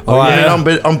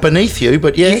 I'm beneath you,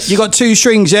 but yes. You got 2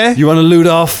 strings, yeah? You want to loot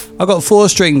off? I got 4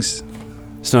 strings.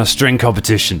 It's not a string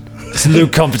competition. It's a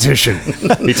loot competition.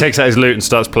 He takes out his lute and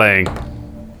starts playing.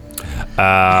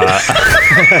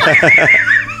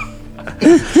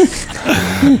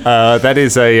 That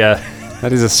is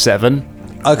a 7.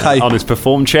 Okay. On his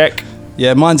perform check.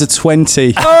 Yeah, mine's a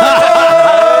 20. Ding,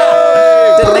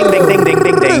 ding, ding, ding,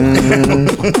 ding, ding.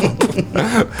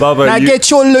 Bubba, Now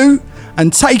get your loot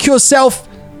and take yourself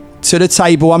to the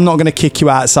table. I'm not going to kick you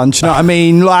out, son. Do you know what I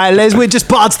mean? We're just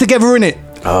bards together, innit?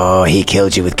 Oh, he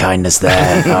killed you with kindness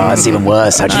there. Oh, it's even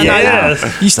worse. How'd you feel now?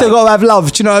 You still got to have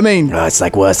love. Do you know what I mean? Oh, it's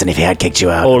like worse than if he had kicked you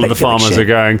out. All of the farmers are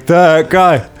going, that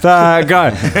guy.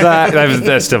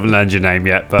 They still haven't learned your name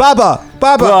yet. But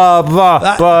Baba.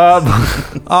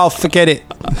 Oh, forget it.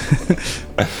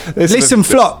 Listen,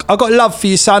 Flock, I got love for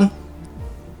you, son.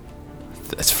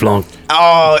 It's Flonk.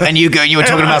 Oh, and you were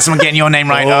talking about someone getting your name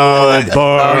right.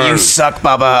 Oh, you suck,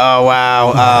 Baba. Oh,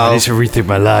 wow. I need to rethink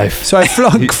my life. Sorry,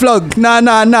 Flog. No.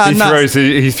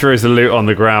 He throws the loot on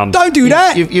the ground. Don't do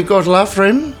that. You've got love for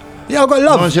him? Yeah, I've got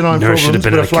love. 99 Never should have problems,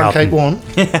 been but a an flunk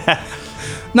accountant. ain't one.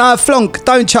 No, Flonk,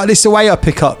 don't chuck this away. I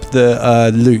pick up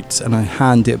the loot and I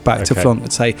hand it back to Flonk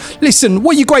and say, listen,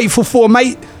 what are you grateful for,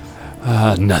 mate?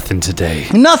 Nothing today.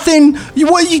 Nothing. You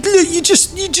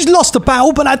just lost a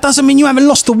battle, but that doesn't mean you haven't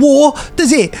lost the war,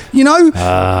 does it? You know?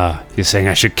 You're saying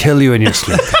I should kill you in your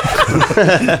sleep.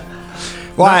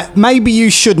 Right, maybe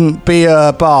you shouldn't be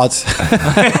a bard.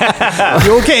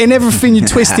 You're getting everything you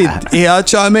twisted here, do you know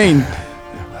what I mean?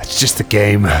 It's just a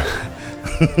game.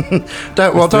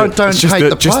 Don't hate the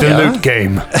player. Just a loot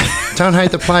game. Don't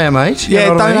hate the player, mate. You Yeah,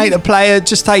 know what I don't mean? hate the player,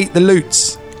 just hate the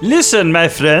loots. Listen, my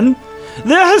friend.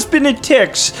 There has been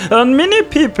attacks on many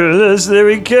people as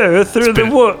they go through the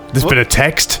war. There's been a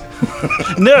text?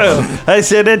 No, I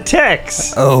said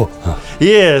attacks. Oh.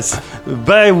 Yes,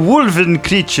 by wolven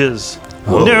creatures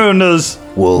known as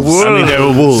Wolves. I mean, they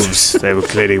were wolves. They were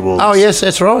clearly wolves. Oh, yes,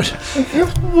 that's right.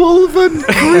 Wolven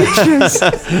creatures.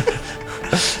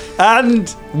 And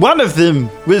one of them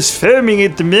was foaming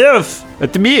at the mouth.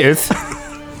 At the mouth?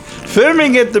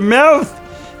 Foaming at the mouth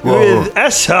with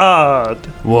Ashard.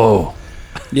 Whoa.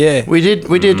 Yeah. We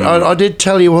did. I did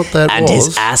tell you what that And was.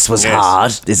 his ass was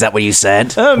hard. Is that what you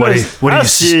said? What are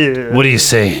you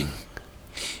saying?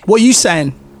 What are you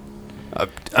saying?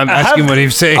 I'm asking what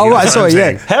he's saying. Oh, right, That's what I'm sorry,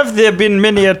 saying. yeah. Have there been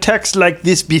many attacks like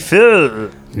this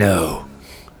before? No.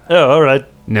 Oh, all right.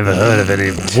 Never heard of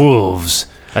any wolves.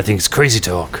 I think it's crazy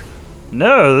talk.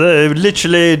 No, they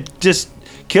literally just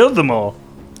killed them all.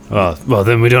 Well,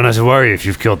 then we don't have to worry if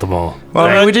you've killed them all. Well,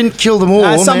 I mean, we didn't kill them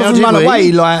all. Some now, of them did run we?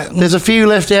 away, like... There's a few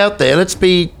left out there. Let's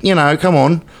be, come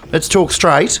on. Let's talk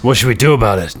straight. What should we do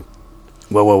about it?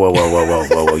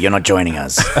 Whoa. You're not joining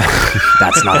us.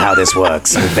 That's not how this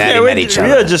works. We barely met each we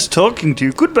other. are just talking to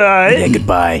you. Goodbye. Yeah,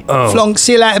 goodbye. Flonk,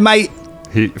 see you later, mate.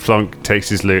 Flonk takes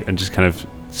his loot and just kind of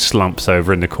slumps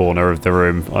over in the corner of the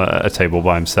room at a table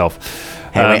by himself.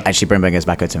 Hey, wait, actually, Brimbo goes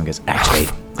back over to him and goes, actually,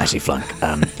 Flunk,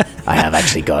 I have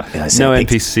actually got... No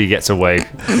NPC gets away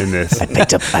in this. I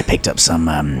picked up some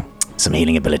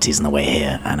healing abilities on the way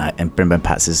here, and Brimbo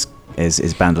pats his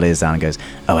bandoliers down and goes,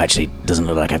 oh, actually, doesn't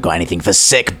look like I've got anything for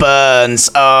sick burns.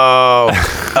 Oh,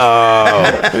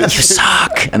 you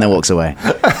suck. And then walks away.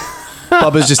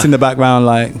 Bubba's just in the background,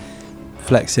 like,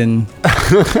 flexing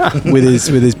with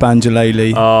his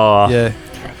banjolele. Oh. Yeah.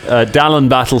 Dallin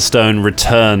Battlestone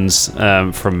returns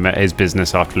from his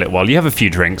business after a little while. You have a few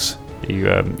drinks.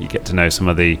 You get to know some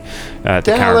of the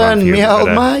caravan. Dallin, my old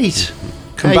mate.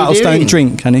 Can Battlestone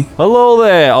drink, can he? Hello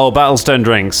there. Oh, Battlestone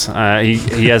drinks.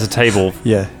 He has a table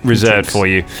reserved for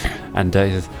you. And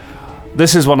he says,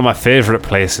 this is one of my favourite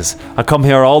places. I come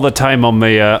here all the time on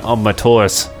my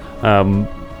tours.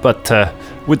 But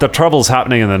with the troubles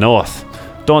happening in the north,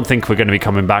 don't think we're going to be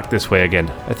coming back this way again.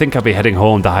 I think I'll be heading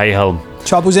home to Highhelm.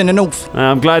 Troubles in the north.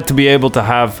 I'm glad to be able to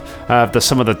have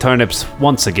some of the turnips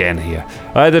once again here.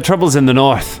 The troubles in the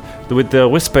north, with the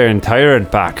Whisper and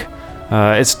Tyrant back.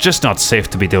 It's just not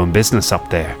safe to be doing business up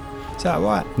there. Is that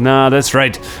right? Nah, that's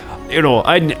right.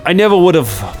 I never would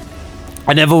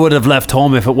have left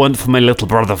home if it weren't for my little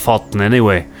brother Fulton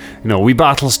anyway. We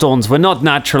Battlestones, we're not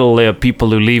natural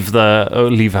people who leave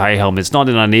Highhelm. It's not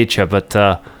in our nature, but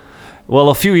a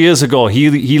few years ago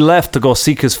he left to go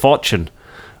seek his fortune.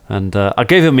 And I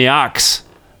gave him my axe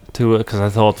because I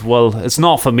thought, well, it's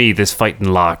not for me, this fighting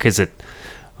lark, is it?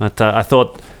 But I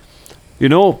thought,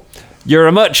 you're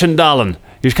a merchant, Dallin.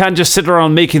 You can't just sit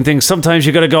around making things. Sometimes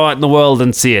you got to go out in the world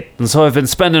and see it. And so I've been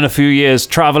spending a few years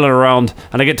traveling around,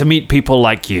 and I get to meet people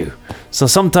like you. So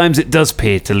sometimes it does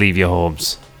pay to leave your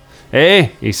homes. Eh?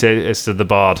 He said, it's to the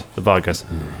bard. The bard goes,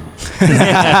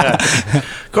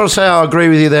 Got to say, I agree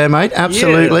with you there, mate.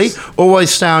 Absolutely. Yes.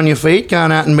 Always stay on your feet,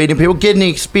 going out and meeting people, getting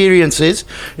experiences.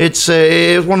 It's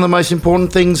one of the most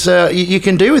important things you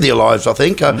can do with your lives, I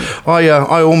think. I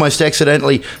almost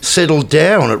accidentally settled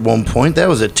down at one point. That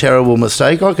was a terrible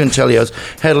mistake. I can tell you, I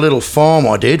had a little farm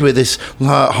I did with this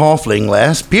halfling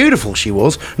lass. Beautiful she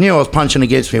was. Knew I was punching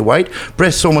against my weight.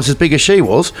 Breasts almost as big as she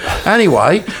was.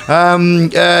 Anyway,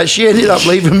 she ended up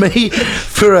leaving me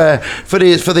for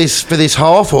this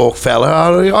half-orc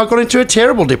fella. I got into a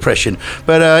terrible depression.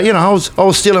 But I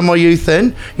was still in my youth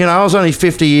then. I was only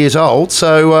 50 years old,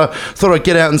 so thought I'd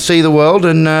get out and see the world.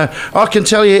 And I can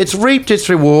tell you, it's reaped its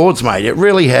rewards, mate. It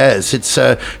really has. It's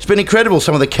been incredible.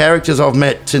 Some of the characters I've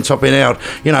met since I've been out.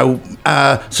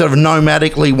 Sort of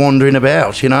nomadically wandering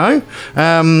about. I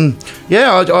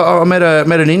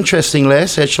met an interesting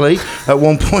lass actually at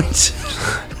one point.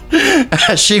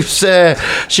 She was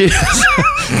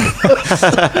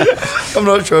I'm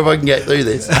not sure if I can get through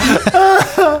this.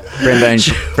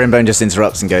 Brimbone just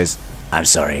interrupts and goes, "I'm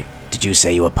sorry, did you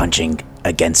say you were punching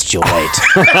against your weight?"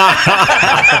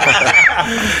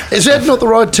 Is that not the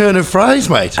right turn of phrase,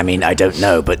 mate? I mean, I don't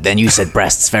know, but then you said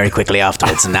breasts very quickly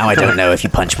afterwards, and now I don't know if you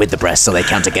punch with the breasts so they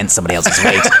count against somebody else's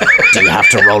weight. Do you have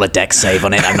to roll a dex save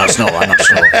on it? I'm not sure.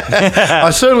 I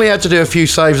certainly had to do a few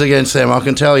saves against them, I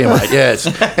can tell you, mate. Yes,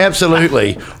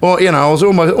 absolutely. Well, I was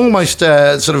almost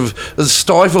sort of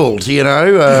stifled,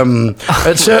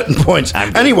 at certain points.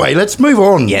 Anyway, let's move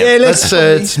on. Yeah, it's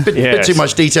a bit too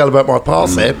much detail about my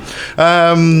past there.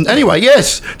 Anyway,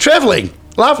 yes, travelling.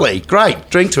 Lovely, great.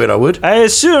 Drink to it, I would. I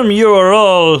assume you are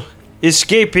all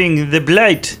escaping the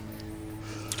blight.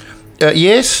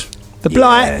 Yes. The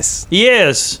blight.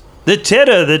 Yes, the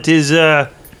terror that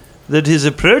is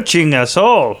approaching us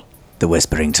all. The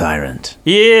Whispering Tyrant.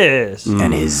 Yes.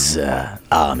 And his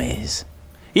armies.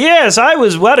 Yes, I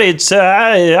was worried, sir.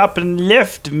 I up and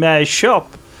left my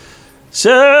shop.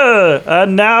 Sir,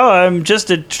 and now I'm just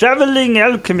a traveling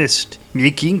alchemist,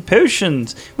 making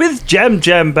potions, with Jam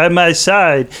Jam by my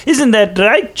side. Isn't that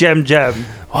right, Jam Jam?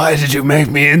 Why did you make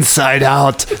me inside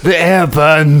out? The air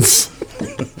burns.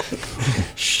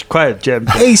 Shh, quiet, Jam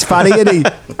Jam. He's funny, isn't he?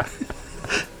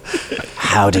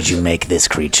 How did you make this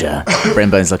creature?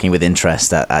 Brimbone's looking with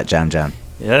interest at Jam Jam.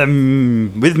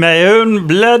 With my own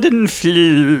blood and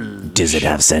flesh. Does it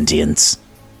have sentience?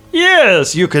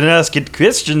 Yes, you can ask it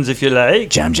questions if you like.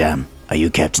 Jam Jam, are you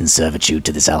kept in servitude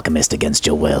to this alchemist against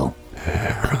your will?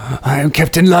 I am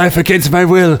kept in life against my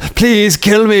will. Please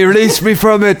kill me, release me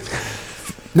from it.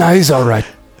 No, he's all right.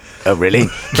 Oh, really?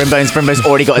 Brimbone's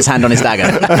already got his hand on his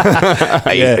dagger.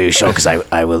 Are you sure? Because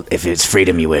I will, if it's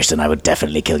freedom you wish, then I would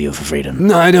definitely kill you for freedom.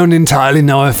 No, I don't entirely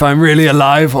know if I'm really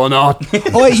alive or not.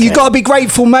 Oi, you got to be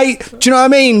grateful, mate. Do you know what I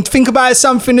mean? Think about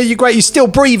something that you're great. You're still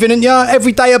breathing, and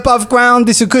every day above ground,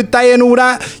 it's a good day and all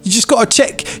that. You just got to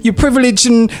check your privilege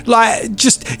and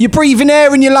you're breathing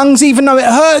air in your lungs, even though it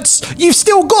hurts. You've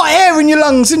still got air in your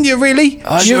lungs, haven't you? Really?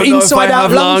 You're inside out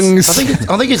lungs. I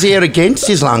think it's air against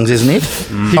his lungs, isn't it?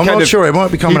 I'm not sure. It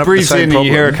might be coming up with the same problem.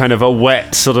 You hear a kind of a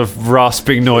wet, sort of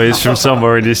rasping noise from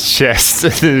somewhere in his chest,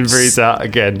 and then breathes out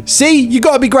again. See, you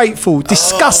got to be grateful.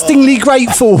 Disgustingly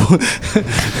grateful.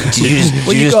 Did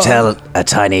you just tell a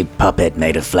tiny puppet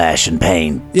made of flesh and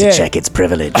pain to check its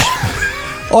privilege?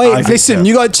 Oi, listen,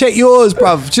 you got to check yours,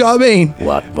 bruv. Do you know what I mean?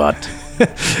 What?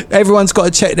 Everyone's got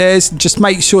to check theirs. Just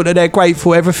make sure that they're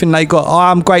grateful. Everything they got.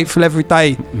 I'm grateful every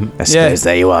day. I suppose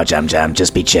there you are, Jam Jam.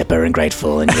 Just be chipper and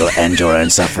grateful, and you'll end your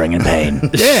own suffering and pain.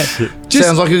 Yeah,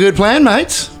 sounds like a good plan,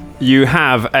 mates. You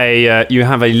have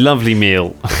a lovely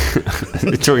meal.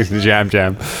 Talking to Jam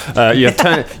Jam.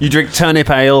 You drink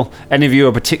turnip ale. Any of you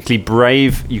are particularly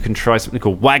brave, you can try something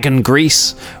called wagon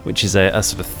grease, which is a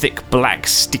sort of thick, black,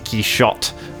 sticky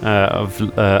shot of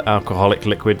alcoholic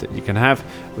liquid that you can have,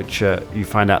 which you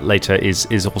find out later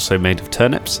is also made of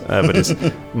turnips, but is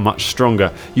much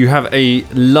stronger. You have a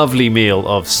lovely meal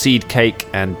of seed cake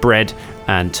and bread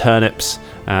and turnips.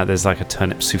 There's like a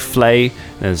turnip souffle.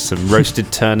 There's some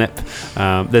roasted turnip.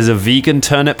 There's a vegan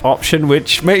turnip option,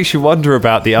 which makes you wonder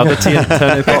about the other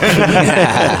turnip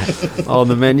option on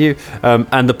the menu.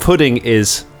 And the pudding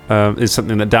is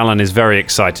something that Dallin is very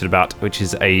excited about, which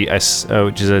is a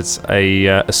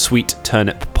sweet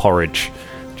turnip porridge,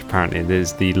 which apparently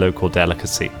is the local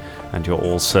delicacy, and you're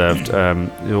all served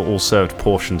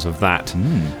portions of that.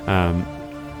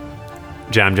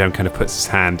 Jam Jam kind of puts his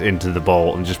hand into the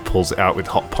bowl and just pulls it out with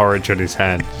hot porridge on his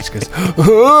hand. He just goes, drop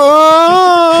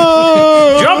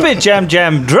it, Jam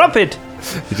Jam, drop it.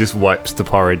 He just wipes the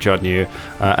porridge on you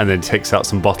and then takes out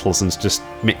some bottles and just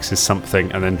mixes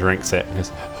something and then drinks it. And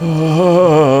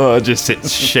goes, just sits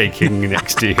shaking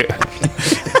next to you.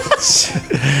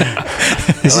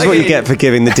 This is what you get for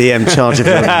giving the DM charge of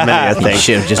your familiar thing. You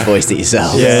should have just voiced it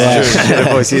yourself. Yeah, should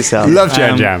have voiced it yourself. Love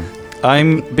Jam Jam.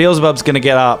 Beelzebub's going to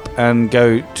get up and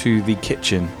go to the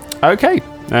kitchen. Okay.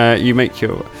 You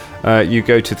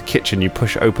go to the kitchen, you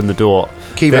push open the door.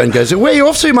 Keevan goes, where are you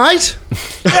off to, mate?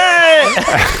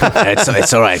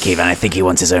 It's all right, Keevan. I think he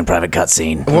wants his own private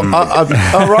cutscene. Well,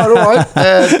 all right.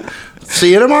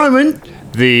 See you in a moment.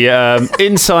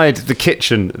 Inside the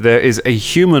kitchen, there is a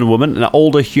human woman, an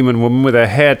older human woman with her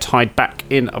hair tied back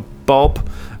in a bob.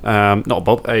 Not a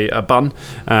bob, a bun.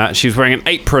 She's wearing an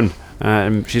apron.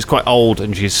 She's quite old,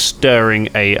 and she's stirring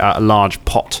a large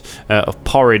pot of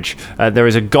porridge. There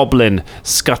is a goblin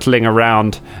scuttling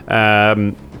around.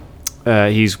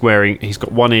 He's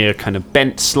got one ear kind of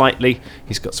bent slightly.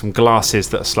 He's got some glasses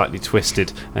that are slightly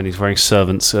twisted, and he's wearing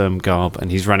servant's garb,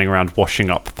 and he's running around washing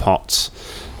up pots.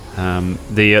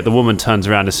 The woman turns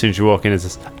around as soon as you walk in and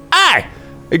says, "Hey,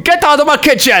 get out of my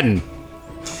kitchen!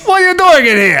 What are you doing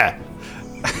in here?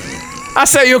 I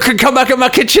said you can come back in my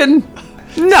kitchen.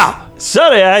 No,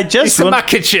 sorry, I just it's in my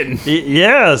kitchen.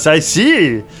 Yes, I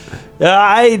see.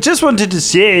 I just wanted to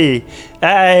say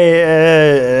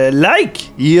I like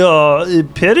your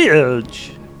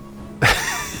porridge.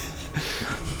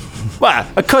 Well,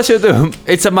 of course you do.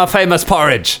 It's my famous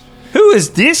porridge. Who is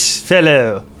this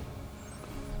fellow?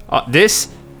 This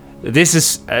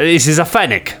is a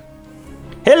fennec.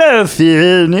 Hello,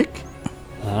 Fennec.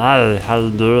 Hi, how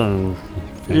you doing?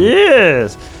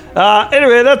 Yes.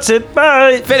 Anyway, that's it.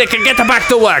 Bye. Fennec, get back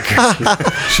to work.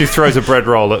 She throws a bread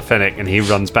roll at Fennec, and he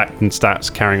runs back and starts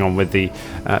carrying on with the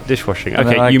dishwashing.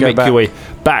 Okay, you make your way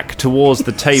back towards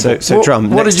the table. So Drum,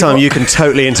 next time you can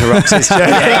totally interrupt his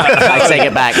journey. I take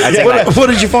it back. What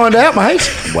did you find out, mate?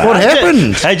 What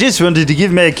happened? I just wanted to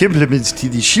give my compliments to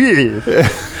the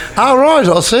chef. All right,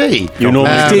 I'll see.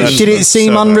 Did it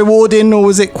seem unrewarding, or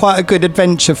was it quite a good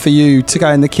adventure for you to go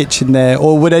in the kitchen there?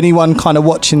 Or would anyone kind of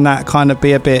watching that kind of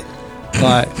be a bit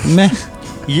like, meh?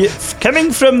 Yeah,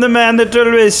 coming from the man that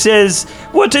always says,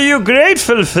 "What are you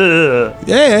grateful for?"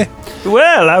 Yeah.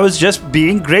 Well, I was just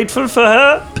being grateful for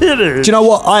her. Period. Do you know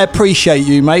what? I appreciate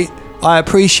you, mate. I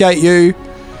appreciate you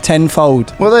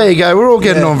tenfold. Well, there you go. We're all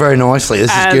getting on very nicely.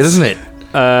 This is good, isn't it?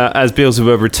 As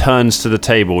Beelzebub returns to the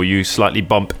table, you slightly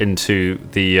bump into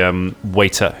the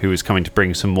waiter who is coming to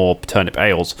bring some more turnip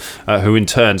ales, who in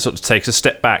turn sort of takes a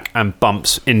step back and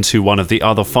bumps into one of the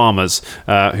other farmers,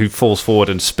 who falls forward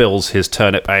and spills his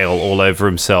turnip ale all over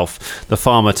himself. The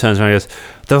farmer turns around and goes,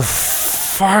 "The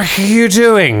fuck are you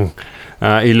doing?"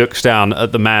 He looks down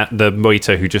at the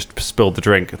waiter who just spilled the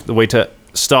drink. The waiter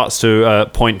starts to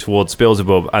point towards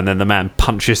Beelzebub, and then the man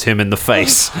punches him in the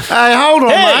face. Hey, hold on,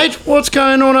 mate. What's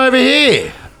going on over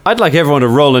here? I'd like everyone to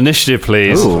roll initiative,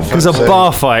 please, because a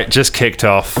bar fight just kicked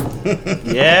off.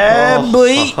 Yeah,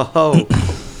 boy.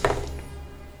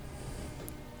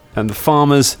 And the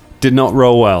farmers did not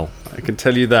roll well. I can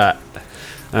tell you that.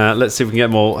 Let's see if we can get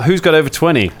more. Who's got over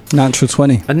 20? Natural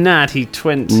 20. A natty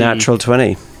 20. Natural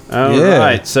 20. Oh, Yeah.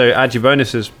 right. So add your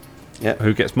bonuses. Yeah.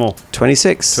 Who gets more?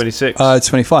 26. 26.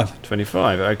 25.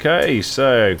 25. Okay,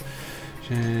 so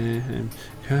can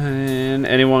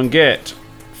anyone get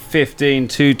 15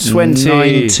 to 20?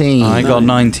 19. I got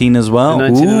 19 as well.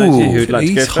 19 and 19. Who'd like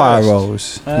to go These high first?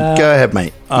 rolls. Go ahead,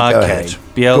 mate. Go Okay, ahead.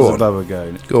 Beelzebub will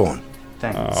go. Go on.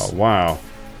 Thanks. Oh, wow.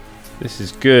 This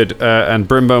is good. And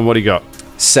Brimbone, what do you got?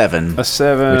 7. A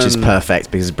 7. Which is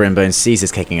perfect because Brimbone sees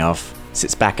this kicking off,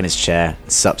 sits back in his chair,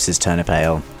 sups his turnip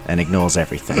ale, and ignores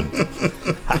everything.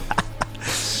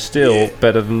 Still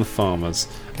better than the farmers.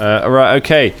 Right,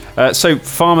 okay. So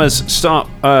farmers start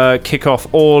kick off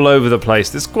all over the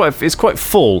place. It's quite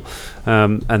full,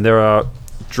 and there are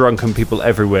drunken people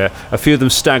everywhere. A few of them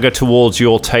stagger towards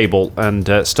your table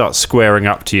and start squaring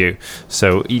up to you.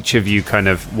 So each of you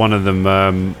one of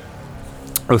them,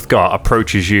 Uthgar,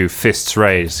 approaches you, fists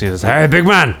raised. He says, "Hey, big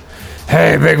man!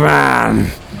 Hey, big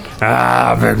man!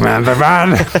 Ah, big man, big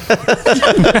man!"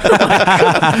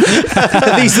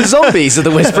 These are zombies of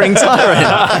the Whispering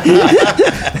Tyrant.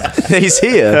 He's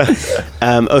here.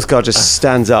 Uthgar just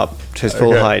stands up to his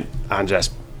full height and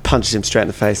just punches him straight in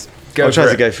the face. I'll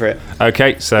try to go for it.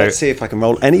 Okay, so Let's see if I can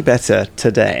roll any better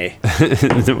today.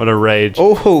 what a rage.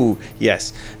 Oh,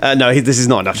 yes. No, this is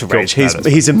not enough to rage. No, that's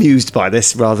He's amused by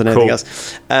this rather than anything Cool.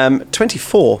 else.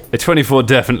 24. A 24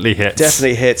 definitely hits.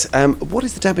 Definitely hits. What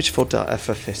is the damage for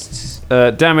fists?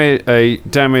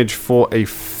 Damage for a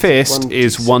fist 1d6.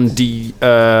 is 1d.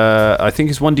 I think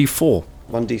it's 1d4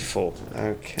 1d4.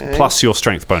 Okay. plus your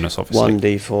strength bonus, obviously.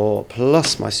 1d4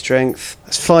 plus my strength.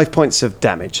 That's 5 points of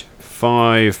damage.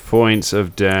 5 points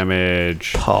of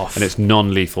damage. Puff. And it's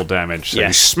non-lethal damage. So you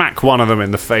Yes. smack one of them in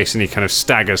the face and he kind of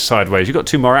staggers sideways. You've got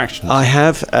 2 more actions. I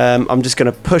have. I'm just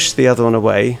going to push the other one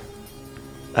away.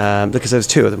 Because there was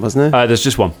 2 of them, wasn't there? There's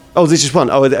just one. Oh, there's just one.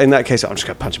 Oh, in that case, I'm just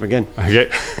going to punch him again. Okay.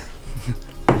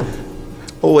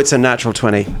 Oh, it's a natural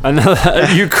 20.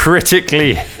 Another, you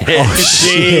critically hit.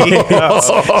 Shit.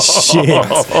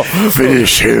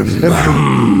 Finish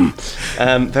him.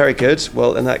 Very good.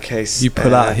 Well, in that case, You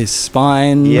pull out his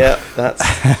spine. Yeah, that's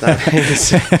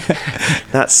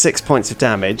 6 points of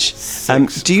damage.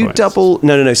 Do you points. double?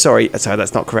 No. Sorry,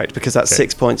 that's not correct because that's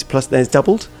 6 points plus. There's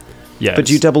doubled. Yes. But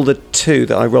you double the 2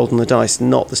 that I rolled on the dice,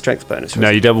 not the strength bonus. No,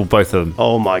 you double both of them.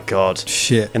 Oh my god.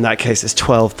 Shit. In that case, it's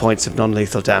 12 points of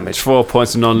non-lethal damage. 4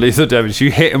 points of non-lethal damage. You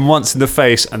hit him once in the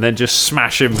face and then just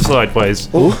smash him sideways.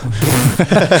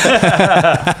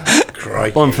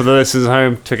 Great. One for the listeners at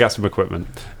home, took out some equipment.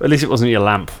 At least it wasn't your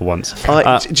lamp for once.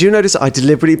 Do you notice I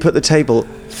deliberately put the table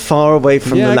far away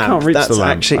from the I lamp? can't reach That's the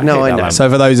lamp. actually I no, hate I that know. lamp. So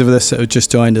for those of us that have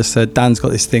just joined us, Dan's got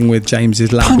this thing with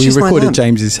James's lamp. Punches We my recorded lamp.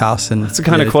 James's house, and It's the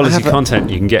kind of quality content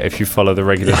you can get if you follow the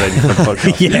regular Daily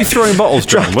podcast. Yeah. You throwing bottles,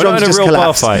 John? We're not in a Drums real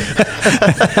bar just fight.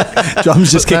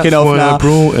 drums just kicking off now.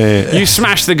 brought it. You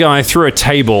smash the guy through a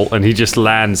table and he just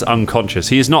lands unconscious.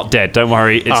 He is not dead, don't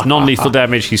worry. It's non-lethal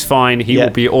damage. He's fine. He Yeah.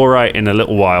 will be all right in a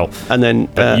little while. And then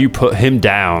But you put him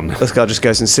down. this guy just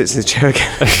goes and sits in the chair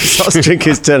again. Starts drinking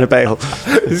his turn of ale.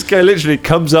 This guy literally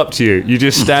comes up to you. You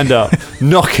just stand up,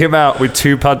 knock him out with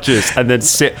 2 punches, and then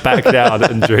sit back down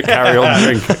and carry on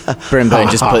drinking.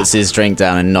 Brimbone just puts his drink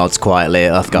down and nods quietly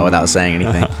at Uthgar without saying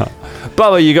anything.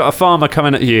 Bubba, you got a farmer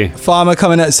coming at you. Farmer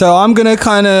coming at. So I'm gonna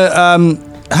kind of.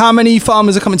 How many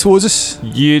farmers are coming towards us?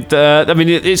 I mean,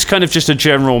 it's kind of just a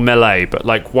general melee, but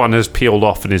like one has peeled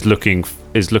off and is looking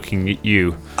at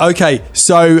you. Okay,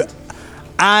 so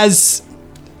as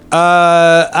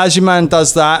your man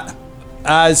does that,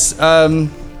 as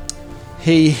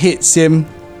he hits him,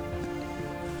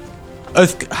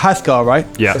 Huthgar, right?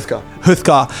 Yeah.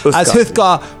 Huthgar. As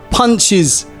Huthgar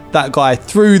punches that guy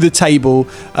through the table,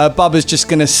 Bubba's just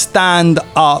going to stand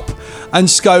up and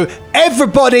just go,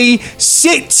 everybody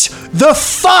sit the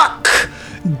fuck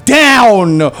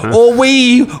down, or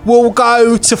we will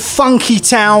go to Funky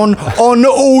Town on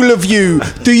all of you.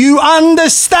 Do you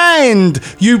understand,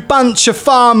 you bunch of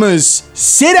farmers?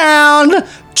 Sit down,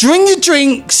 drink your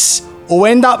drinks, or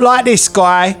end up like this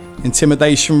guy.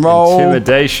 Intimidation roll.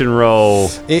 Intimidation roll.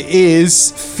 It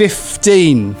is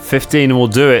 15. 15 will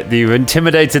do it. You've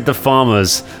intimidated the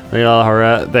farmers. They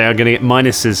are going to get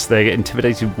minuses. They get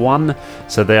intimidated 1,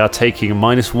 so they are taking a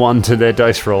 -1 to their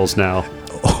dice rolls now.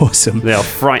 Awesome. They are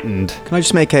frightened. Can I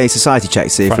just make a society check to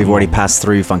see if we've already passed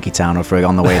through Funky Town or if we're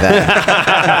on the way there?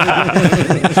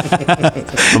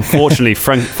 Unfortunately,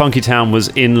 Funky Town was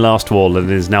in Last Wall and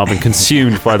has now been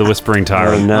consumed by the Whispering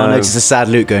Tyrant. Oh, no. I noticed a sad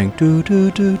Luke going do do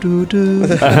do do do.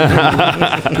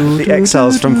 The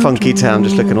exiles from Funky Town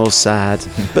just looking all sad,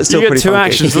 but still You got pretty 2 funky.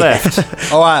 actions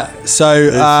left. All right,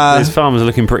 so These farmers are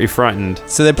looking pretty frightened.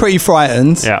 so they're pretty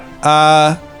frightened. Yeah.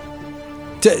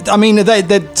 I mean,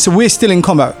 so we're still in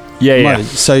combat. Yeah. mode,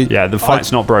 so Yeah, the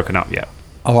fight's not broken up yet.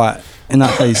 All right. In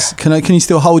that case, can you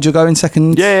still hold your go in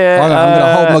seconds? Yeah, I'm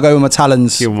gonna hold my go with my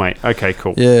talons. He'll wait. Okay,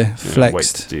 cool. Yeah, Wait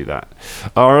flexed. to do that.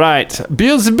 All right.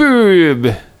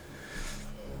 Beelzebub.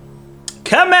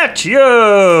 Come at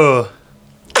you!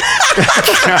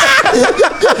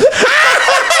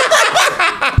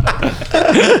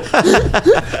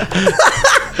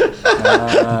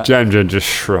 Jamjan just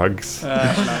shrugs.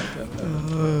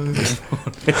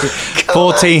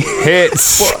 14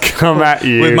 Hits come at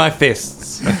you. with my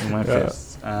fists. With my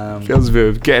fists.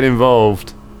 Beelzebub, get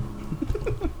involved.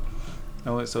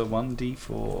 Oh, it's a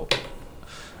 1d4.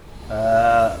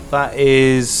 That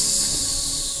is.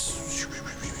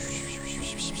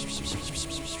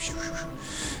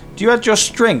 Do you add your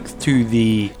strength to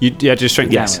the? You add your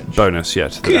strength Damage. bonus, to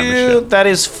the damage. That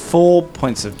is 4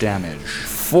 points of damage.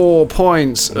 4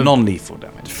 points of Non-lethal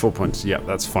damage. 4 points. Yeah,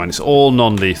 that's fine. It's all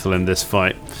non-lethal in this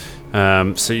fight.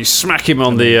 So you smack him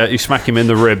on the you smack him in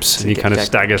the ribs, and he kind of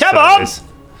staggers. Come on! sideways.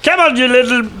 Come on, you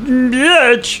little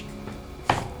bitch!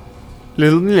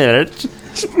 Little nerd.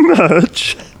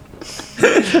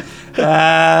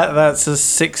 That's a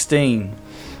 16.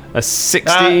 A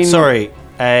 16. Sorry,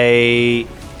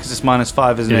 because it's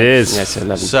 -5, isn't it? It is. Yes,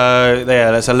 11. So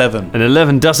yeah, that's 11. An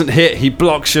 11 doesn't hit. He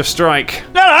blocks your strike.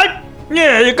 All right.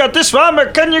 Yeah, you got this one,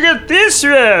 but can you get this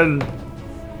one?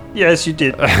 Yes, you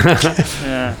did.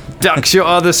 Ducks your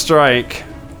other strike.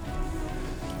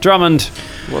 Drummond,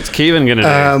 what's Kevin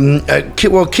gonna do?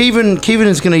 Well, Kevin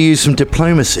is going to use some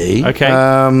diplomacy. Okay.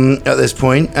 At this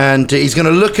point, and he's going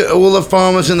to look at all the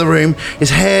farmers in the room. His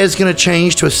hair's going to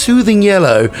change to a soothing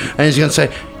yellow, and he's going to say,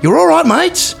 "You're all right,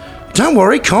 mates. Don't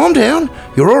worry. Calm down.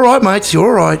 You're all right, mates. You're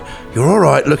all right. You're all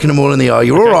right." Looking them all in the eye.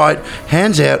 You're all right.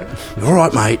 Hands out. You're all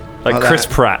right, mate. Like Chris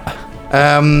that. Pratt.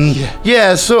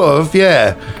 Yeah, sort of,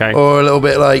 yeah. Okay. Or a little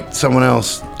bit like someone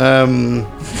else.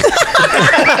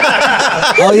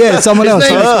 Oh yeah, someone else.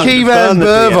 His name is Keevan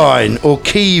Burvine, or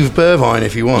Keeve Burvine,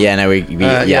 if you want. Yeah, no, we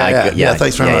yeah.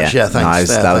 Thanks very much. Yeah, thanks.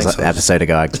 No, that was like an episode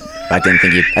ago. I didn't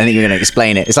think you. I think you were going to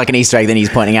explain it. It's like an Easter egg. Then he's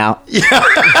pointing out. We're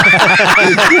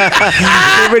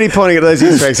really pointing at those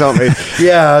Easter eggs, aren't we?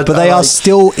 Yeah, But they are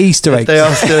still Easter eggs. They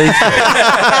are still Easter eggs.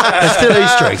 They're still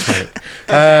Easter eggs, mate.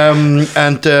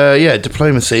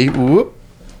 Diplomacy. Whoop.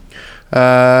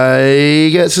 He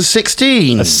gets a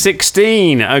 16. A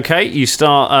 16. Okay, you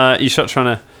start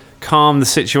trying to calm the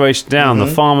situation down. The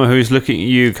farmer who's looking at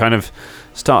you kind of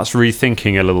starts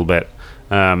rethinking a little bit,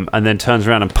 and then turns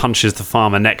around and punches the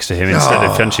farmer next to him instead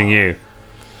of punching you.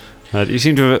 You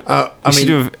seem to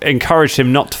have encouraged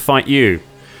him not to fight you.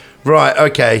 Right,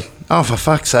 okay. Oh, for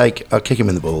fuck's sake, I'll kick him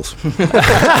in the balls.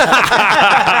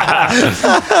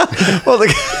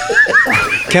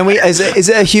 Can we? Is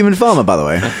it a human farmer, by the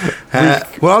way?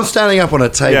 Well, I'm standing up on a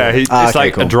table. Yeah, it's okay,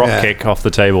 like cool. a drop kick off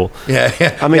the table. Yeah.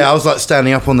 I was like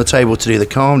standing up on the table to do the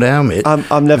calm down bit.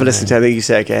 I'm never listening to anything you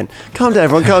say again. Calm down,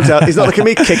 everyone, calm down. He's not looking at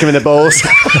me, kick him in the balls.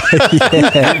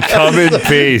 Come in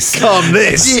peace. Calm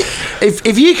this.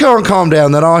 If you can't calm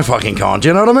down, then I fucking can't. Do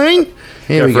you know what I mean?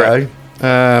 Here we go.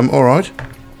 All right.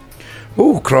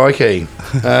 Oh, crikey.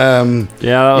 Yeah,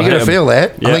 you're going to feel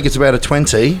that. Yeah. I think it's about a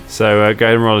 20. So go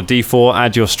ahead and roll a d4,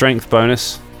 add your strength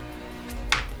bonus.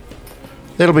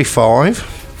 That'll be 5.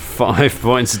 5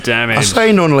 points of damage. I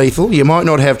say non-lethal. You might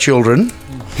not have children.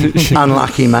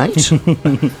 Unlucky, mate.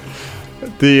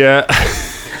 The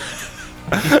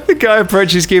guy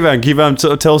approaches Keevan. Keevan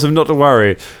sort of tells him not to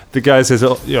worry. The guy says,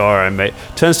 "Oh, you're all right, mate."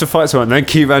 Turns to fight someone, and then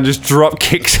Keevan just drop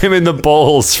kicks him in the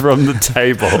balls from the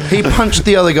table. He punched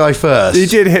the other guy first. He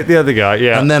did hit the other guy,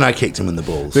 yeah. And then I kicked him in the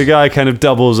balls. The guy kind of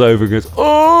doubles over and goes,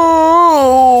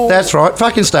 "Oh!" That's right.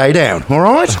 Fucking stay down, all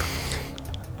right?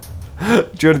 Do you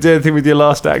want to do anything with your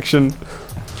last action?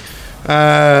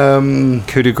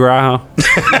 Coup de grace.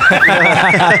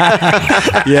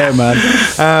 Yeah, man.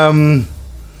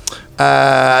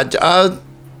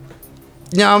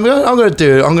 No, I'm going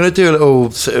to do a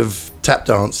little sort of tap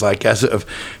dance, like a sort of.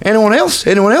 Anyone else?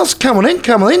 Come on in.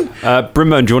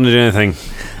 Brimbone, do you want to do anything?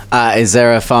 Is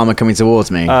there a farmer coming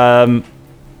towards me?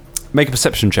 Make a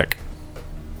perception check.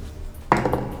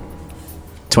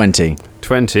 20.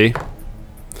 20.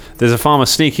 There's a farmer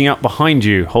sneaking up behind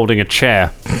you, holding a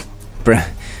chair.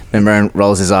 Bimber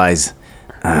rolls his eyes.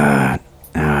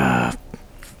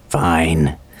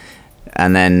 Fine.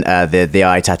 And then the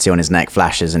eye tattoo on his neck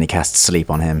flashes and he casts sleep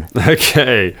on him.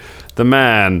 Okay. The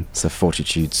man. It's a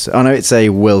fortitude. Oh, no, it's a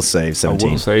will save, 17.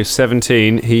 A will save,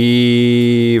 17.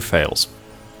 He fails.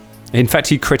 In fact,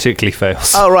 he critically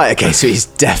fails. Oh, right. Okay, so he's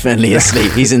definitely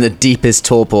asleep. He's in the deepest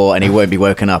torpor and he won't be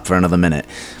woken up for another minute.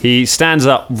 He stands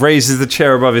up, raises the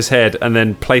chair above his head, and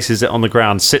then places it on the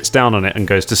ground, sits down on it, and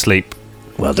goes to sleep.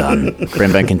 Well done.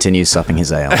 Brimbone continues supping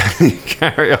his ale.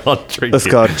 Carry on drinking.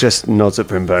 Uthgar just nods at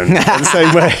Brimbone in the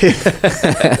same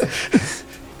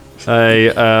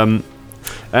way.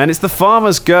 And it's the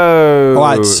farmer's go. All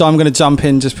right, so I'm going to jump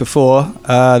in just before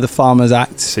the farmer's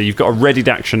act. So you've got a readied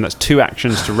action. That's 2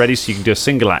 actions to ready, so you can do a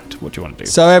single act. What do you want to do?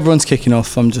 So everyone's kicking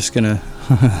off. I'm just gonna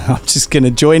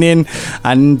join in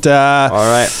and all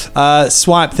right.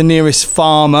 Swipe the nearest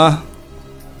farmer.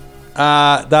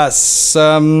 That's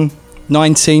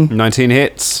 19. 19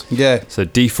 hits. Yeah. So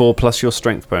D4 plus your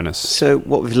strength bonus. So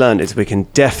what we've learned is we can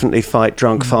definitely fight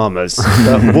drunk farmers,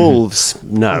 but wolves,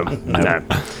 no.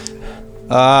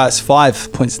 It's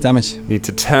 5 points of damage. You need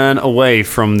to turn away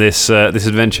from this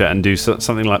adventure and do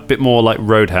something like a bit more like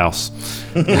Roadhouse.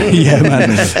 Yeah,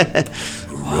 man.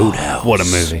 Roadhouse. What a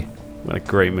movie. What a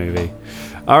great movie.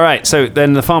 All right, so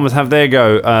then the farmers have their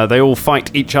go. They all fight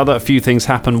each other. A few things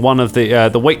happen. One of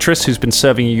the waitress who's been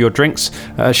serving you your drinks,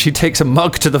 she takes a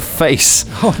mug to the face.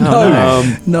 Oh, no.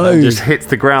 No. And just hits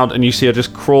the ground, and you see her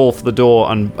just crawl for the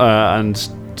door and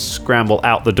scramble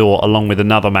out the door along with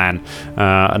another man.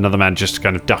 Another man just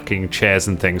kind of ducking chairs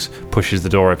and things, pushes the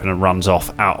door open and runs off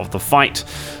out of the fight.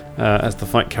 As the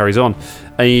fight carries on,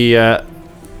 a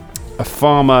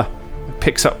farmer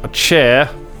picks up a chair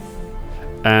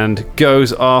and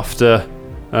goes after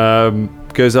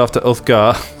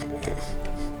Uthgar.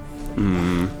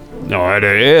 No,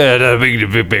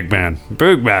 the big man.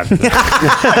 Big man.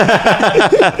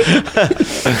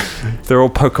 They're all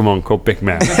Pokemon called Big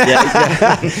Man.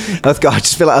 Uthgar, I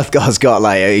just feel like Uthgar's got,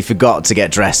 like, he forgot to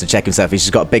get dressed to check himself. He's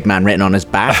just got Big Man written on his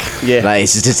back. Yeah. Like,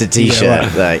 it's just a t-shirt.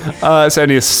 Yeah, right. Like. It's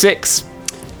only a 6.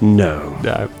 No.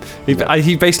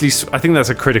 He basically, I think that's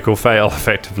a critical fail,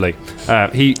 effectively.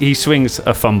 He swings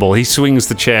a fumble, he swings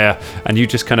the chair, and you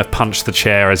just kind of punch the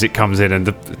chair as it comes in, and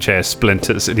the chair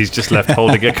splinters, and he's just left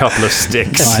holding a couple of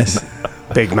sticks. Nice.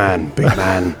 Big man, big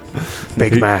man,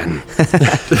 big man.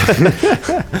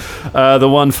 The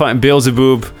one fighting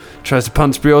Beelzebub tries to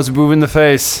punch Beelzebub in the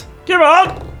face. Come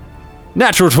on!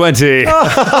 Natural 20!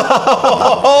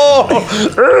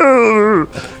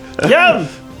 Yeah!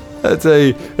 That's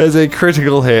a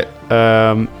critical hit.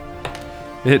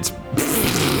 It's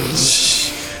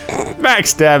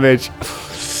max damage.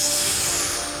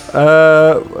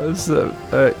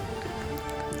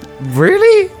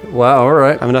 Really? Wow,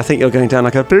 alright. I mean, I think you're going down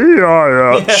like a bitch.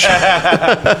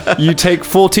 You take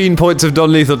 14 points of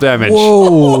non-lethal damage.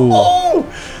 Whoa.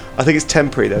 I think it's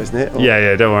temporary though, isn't it? Or-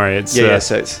 Yeah, don't worry. It's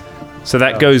so it's... So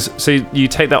that goes. So you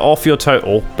take that off your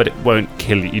total, but it won't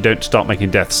kill you. You don't start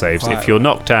making death saves. Right. If you're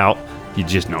knocked out, you're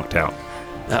just knocked out.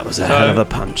 That was a hell of a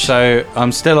punch. So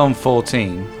I'm still on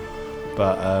 14,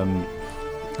 but I'm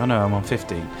on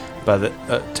 15. But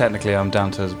technically, I'm down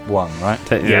to 1, right?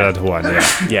 Yeah, to 1.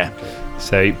 Yeah. Yeah.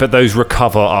 So, but those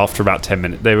recover after about 10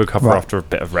 minutes. They recover Right. after a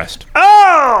bit of rest.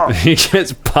 Oh! He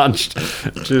gets punched,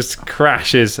 just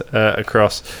crashes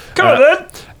across. Come on then!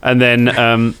 And then,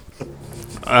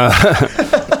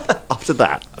 After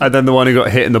that. and then the one who got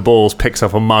hit in the balls picks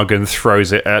up a mug and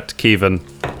throws it at Kevin,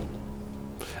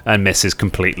 and misses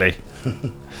completely.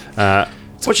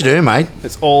 What you doing, mate?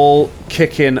 It's all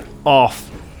kicking off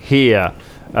here.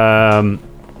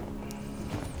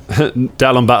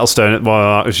 Dallin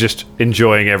Battlestone is just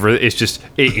enjoying everything. It's just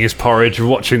eating his porridge,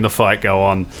 watching the fight go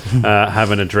on,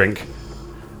 having a drink.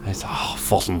 It's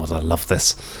Fulton would have loved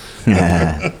this.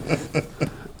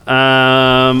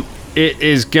 It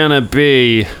is gonna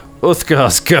be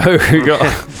Uthgar's go. Who got a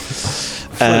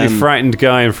really frightened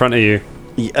guy in front of you?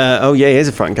 He is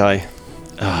a front guy.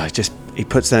 He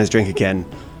puts down his drink again,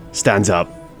 stands up,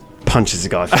 punches the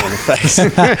guy full in the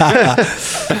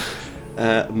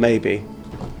face. Maybe.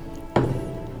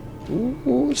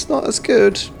 Ooh, it's not as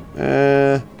good.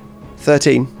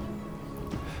 13.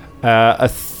 A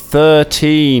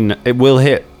 13. It will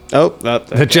hit. Oh,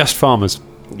 They're just farmers.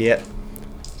 yeah.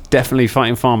 Definitely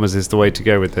fighting farmers is the way to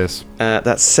go with this.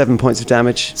 That's 7 points of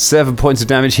damage. 7 points of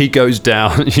damage. He goes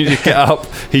down. You just get up.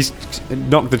 He's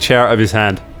knocked the chair out of his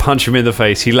hand. Punch him in the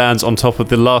face. He lands on top of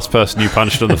the last person you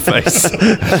punched on the face.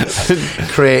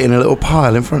 Creating a little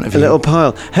pile in front of A you. little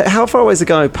pile. How far away is the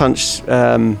guy who punched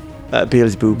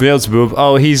Beelzebub? Beelzebub.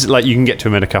 Oh, he's like, you can get to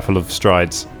him in a couple of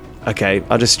strides. Okay,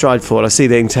 I just stride forward. I see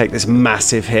they can take this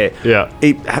massive hit. Yeah.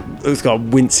 This guy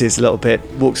winces a little bit,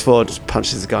 walks forward, just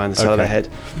punches the guy in the side of the head.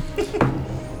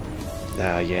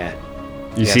 Oh, yeah.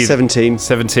 You see 17.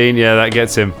 17, yeah, that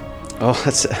gets him. Oh,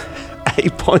 that's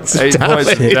 8 points of 8 damage.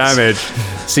 points of damage.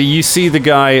 See, you see the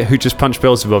guy who just punched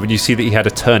Beelzebub, and you see that he had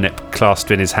a turnip clasped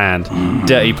in his hand.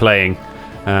 Dirty playing.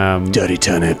 Dirty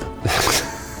turnip.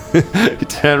 You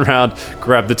turn around,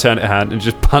 grab the turnip hand, and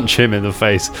just punch him in the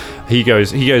face. He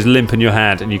goes limp in your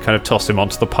hand, and you kind of toss him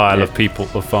onto the pile of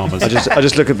farmers. I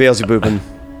just look at Beelzebub and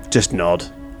just nod.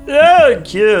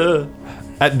 Thank you.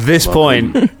 At this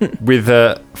point, with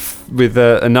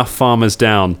enough farmers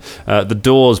down, the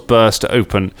doors burst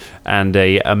open, and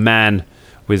a man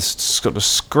with sort of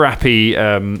scrappy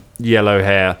yellow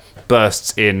hair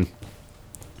bursts in.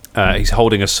 He's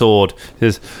holding a sword.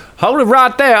 He says, "Hold it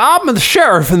right there. I'm the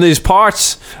sheriff in these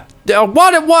parts.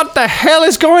 What the hell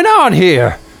is going on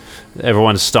here?"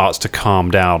 Everyone starts to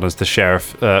calm down as the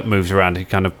sheriff moves around. He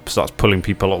kind of starts pulling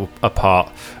people apart,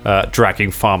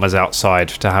 dragging farmers outside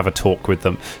to have a talk with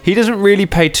them. He doesn't really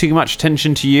pay too much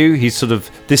attention to you. He's sort of,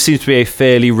 this seems to be a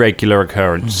fairly regular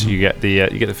occurrence. You get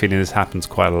the feeling this happens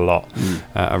quite a lot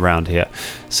around here.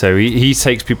 So he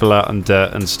takes people out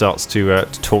and starts to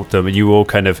talk to them. And you all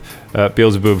kind of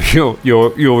Beelzebub,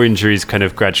 your injuries kind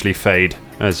of gradually fade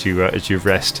as you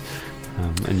rest.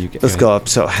 And you get Uthgar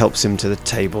sort of helps him to the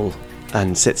table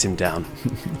and sits him down.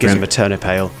 Gives him a turnip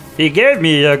ale. He gave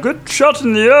me a good shot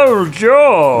in the old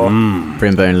jaw.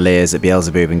 Brimbone leers at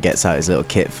Beelzebub and gets out his little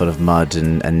kit full of mud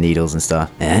and needles and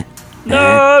stuff. No,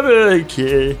 I'm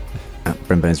okay.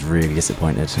 Brimbone's really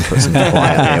disappointed and puts him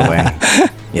quietly away.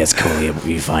 Yeah, it's cool.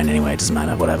 You're fine anyway. It doesn't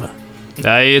matter. Whatever.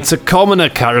 It's a common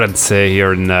occurrence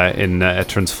here in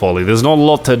Etran's Folly. There's not a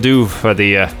lot to do for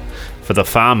the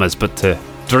farmers, but to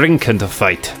drink and to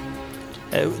fight.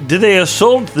 Did they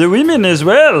assault the women as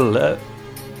well?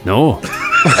 No.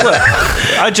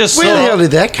 I just Where the hell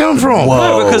did that come from?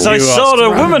 No, because I saw a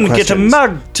woman get a questions.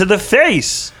 mug to the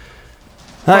face.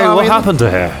 Hey, what happened to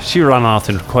her? She ran out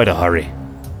in quite a hurry.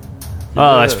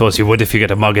 Well, I suppose you would if you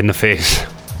get a mug in the face.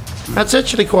 That's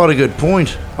actually quite a good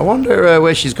point. I wonder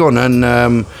where she's gone.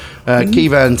 And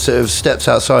Kevan sort of steps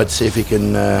outside to see if he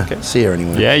can see her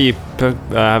anywhere. Yeah, you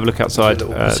have a look outside.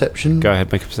 Perception. Go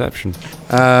ahead, make a perception.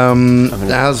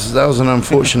 That was an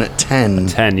unfortunate 10.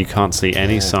 10. You can't see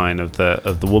any sign of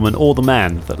the woman or the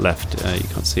man that left. You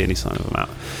can't see any sign of them out.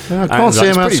 I can't see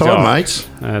him outside,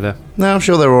 mate. No, I'm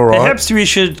sure they're all right. Perhaps we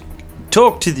should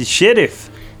talk to the sheriff.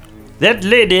 That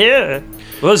lady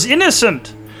was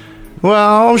innocent.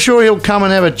 Well, I'm sure he'll come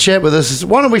and have a chat with us.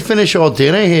 Why don't we finish our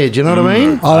dinner here? Do you know what I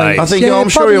mean? I think I'm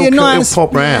sure he'll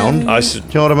pop round. Do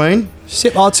you know what I mean?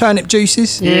 Sip our turnip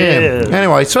juices. Yeah.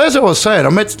 Anyway, so as I was saying, I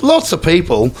met lots of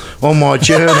people on my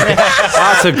journey.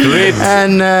 That's a grid.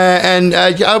 And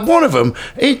one of them,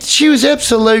 she was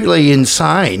absolutely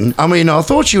insane. I mean, I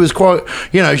thought she was quite,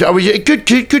 a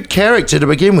good character to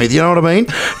begin with. You know what I mean?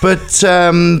 But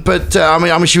I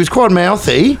mean, she was quite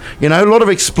mouthy. A lot of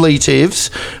expletives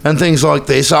and things like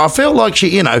this. I felt like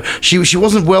she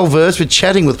wasn't well versed with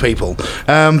chatting with people.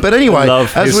 But anyway,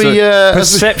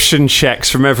 perception checks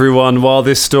from everyone while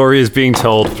this story is being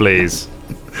told, please.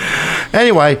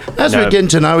 Anyway, as we're getting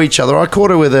to know each other, I caught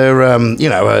her with her,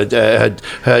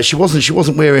 she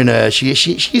wasn't wearing she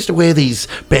used to wear these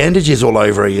bandages all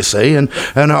over her, you see, and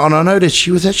I noticed she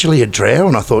was actually a drow,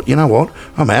 and I thought, you know what,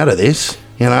 I'm out of this.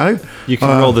 You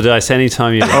can roll the dice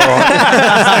anytime you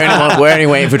like. We're only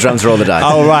waiting for Drum to roll the dice.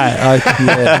 Oh, right.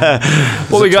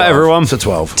 What we got, everyone? It's a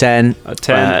 12. 10.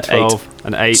 10, 12,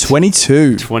 an 8.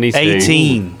 22.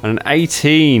 18. And an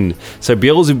 18. So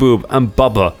Beelzebub and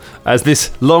Bubba, as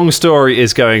this long story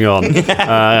is going on,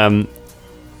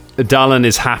 Dallin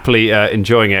is happily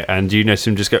enjoying it, and you notice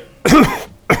him just go...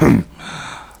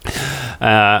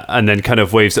 and then kind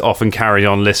of waves it off and carry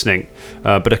on listening.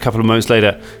 But a couple of moments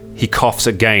later, he coughs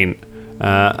again,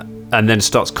 and then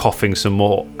starts coughing some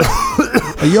more.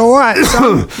 Are you all right,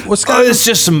 son? What's going on? It's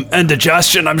just some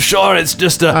indigestion, I'm sure. It's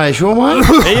just a... Are you sure, mate?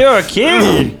 Are you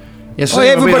okay? Yes,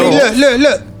 Everybody,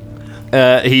 look.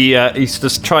 He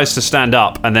just tries to stand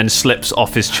up and then slips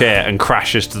off his chair and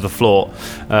crashes to the floor.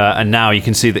 And now you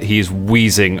can see that he is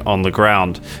wheezing on the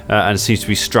ground and seems to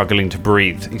be struggling to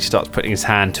breathe. He starts putting his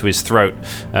hand to his throat,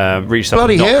 reaches up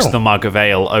and knocks the mug of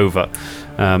ale over.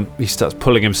 He starts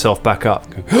pulling himself back up.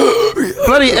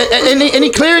 Bloody, any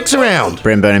clerics around?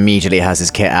 Brimbone immediately has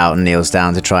his kit out and kneels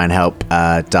down to try and help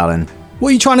Dallin. What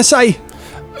are you trying to say?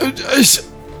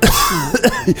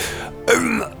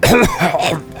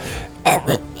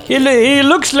 He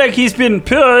looks like he's been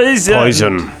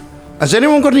poisoned. Has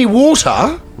anyone got any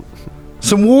water?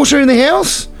 Some water in the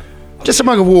house? Just a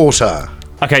mug of water.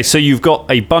 Okay, so you've got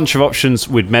a bunch of options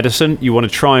with medicine. You want to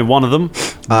try one of them.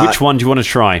 Which one do you want to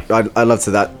try? I'd love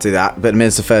to do that, but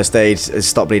administer first aid,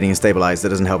 stop bleeding and stabilise. That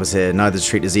doesn't help us here. Neither to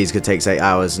treat disease because it takes 8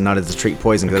 hours, neither to treat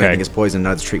poison because I don't think it's poison,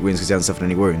 neither to treat wounds because he hasn't suffered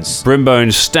any wounds.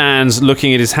 Brimbone stands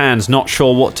looking at his hands, not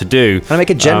sure what to do. Can I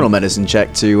make a general medicine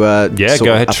check to... yeah,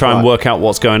 go ahead, try and work out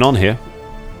what's going on here.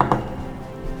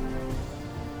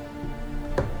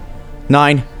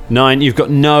 9. 9, you've got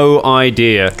no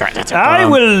idea. I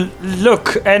will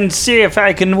look and see if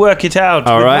I can work it out.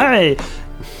 All right.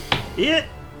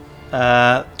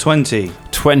 20.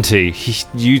 20.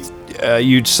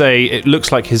 You'd say it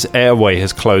looks like his airway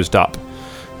has closed up.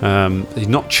 He's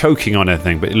not choking on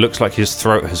anything, but it looks like his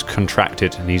throat has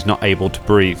contracted and he's not able to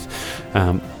breathe.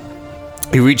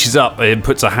 He reaches up and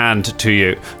puts a hand to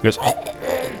you. He goes...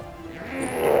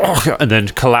 and then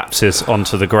collapses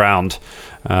onto the ground.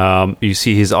 You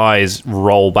see his eyes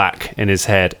roll back in his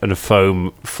head and a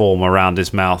foam form around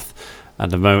his mouth.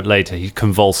 And a moment later, he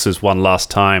convulses one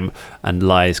last time and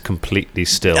lies completely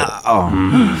still.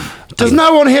 Does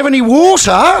no one have any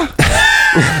water?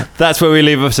 That's where we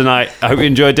leave it for tonight. I hope you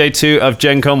enjoyed day 2 of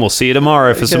Gen Con. We'll see you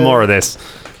tomorrow for some more of this.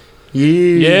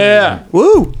 Yeah.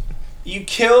 Woo! You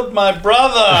killed my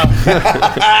brother.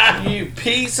 You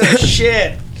piece of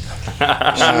shit.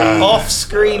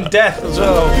 Off-screen death as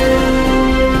well.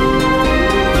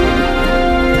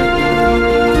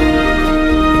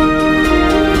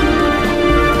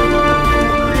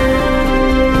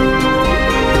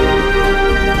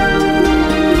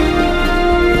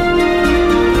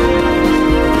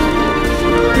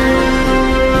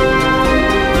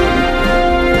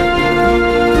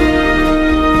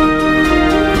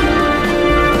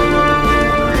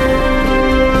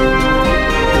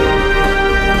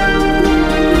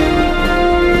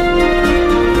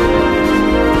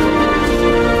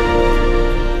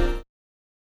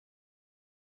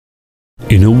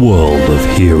 In a world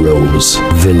of heroes,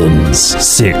 villains,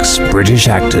 6 British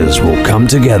actors will come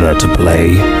together to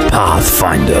play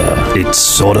Pathfinder. It's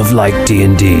sort of like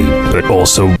D&D, but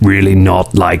also really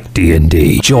not like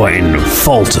D&D. Join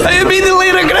Fulton. I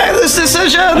immediately regret this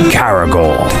decision!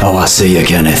 Caragor. Oh, I see you,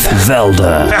 Kenneth.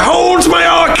 Velda. Behold my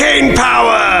arcane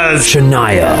powers!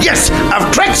 Shania. Yes,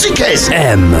 I've cracked the case.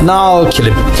 M. No, kill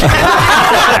him.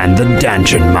 And the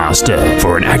Dungeon Master,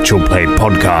 for an actual play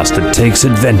podcast that takes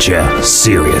adventure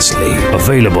seriously.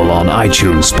 Available on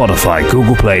iTunes, Spotify,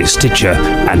 Google Play, Stitcher,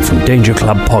 and from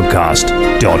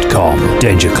DangerClubPodcast.com.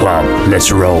 Danger Club,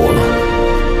 let's roll.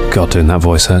 God, doing that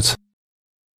voice hurts.